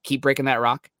keep breaking that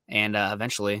rock, and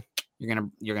eventually you're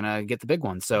gonna get the big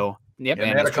one. So yep, and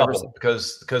had a couple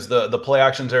because the play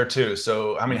action's there too.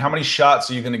 So I mean, how many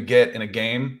shots are you going to get in a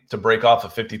game to break off a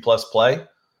 50+ play?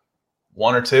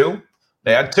 One or two?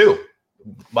 They had two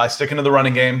by sticking to the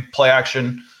running game, play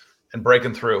action, and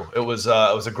breaking through. It was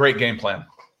a great game plan.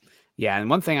 Yeah, and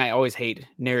one thing I always hate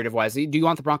narrative-wise, do you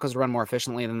want the Broncos to run more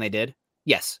efficiently than they did?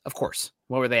 Yes, of course.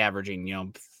 What were they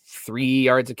averaging? 3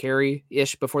 yards a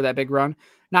carry-ish before that big run?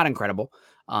 Not incredible.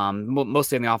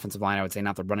 Mostly on the offensive line, I would say,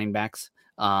 not the running backs.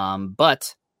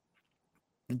 But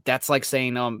that's like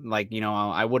saying,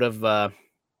 I would have,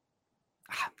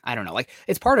 I don't know, like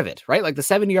it's part of it, right? Like the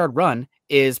 70-yard run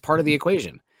is part of the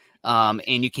equation.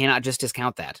 And you cannot just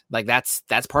discount that. Like that's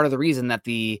part of the reason that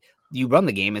you run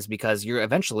the game is because you're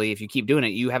eventually, if you keep doing it,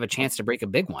 you have a chance to break a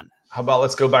big one. How about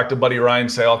let's go back to Buddy Ryan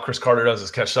and say all Chris Carter does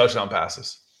is catch touchdown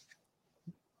passes.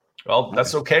 Well,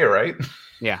 that's okay, right?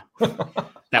 Yeah,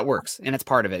 that works. And it's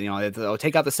part of it. They'll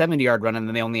take out the 70-yard run and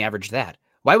then they only average that.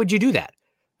 Why would you do that?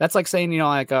 That's like saying,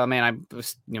 man,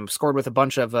 I scored with a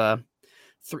bunch of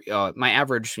my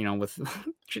average, with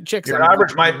chicks. Your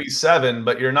average might be 7,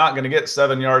 but you're not going to get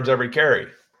 7 yards every carry.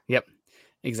 Yep,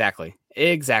 exactly.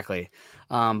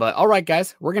 But all right,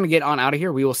 guys, we're going to get on out of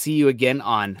here. We will see you again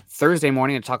on Thursday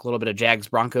morning to talk a little bit of Jags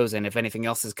Broncos. And if anything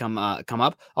else has come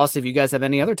up, also, if you guys have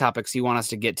any other topics you want us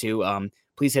to get to,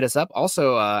 please hit us up.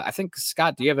 Also, I think,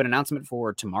 Scott, do you have an announcement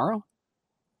for tomorrow?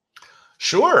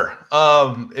 Sure.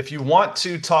 If you want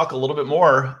to talk a little bit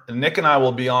more, Nick and I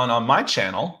will be on my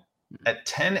channel at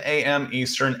 10 a.m.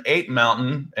 Eastern, 8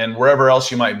 Mountain, and wherever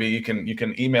else you might be. You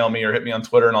can email me or hit me on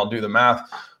Twitter and I'll do the math.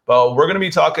 But we're going to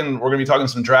be talking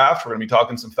some draft. We're going to be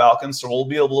talking some Falcons. So we'll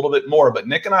be a little bit more. But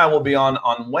Nick and I will be on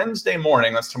Wednesday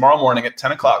morning. That's tomorrow morning at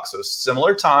 10 o'clock. So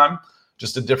similar time,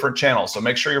 just a different channel. So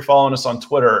make sure you're following us on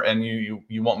Twitter and you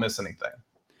won't miss anything.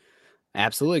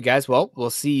 Absolutely, guys. Well, we'll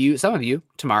see some of you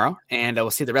tomorrow, and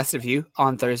we'll see the rest of you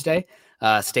on Thursday.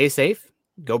 Stay safe.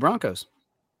 Go Broncos.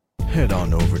 Head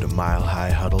on over to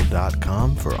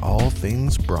milehighhuddle.com for all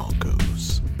things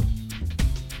Broncos.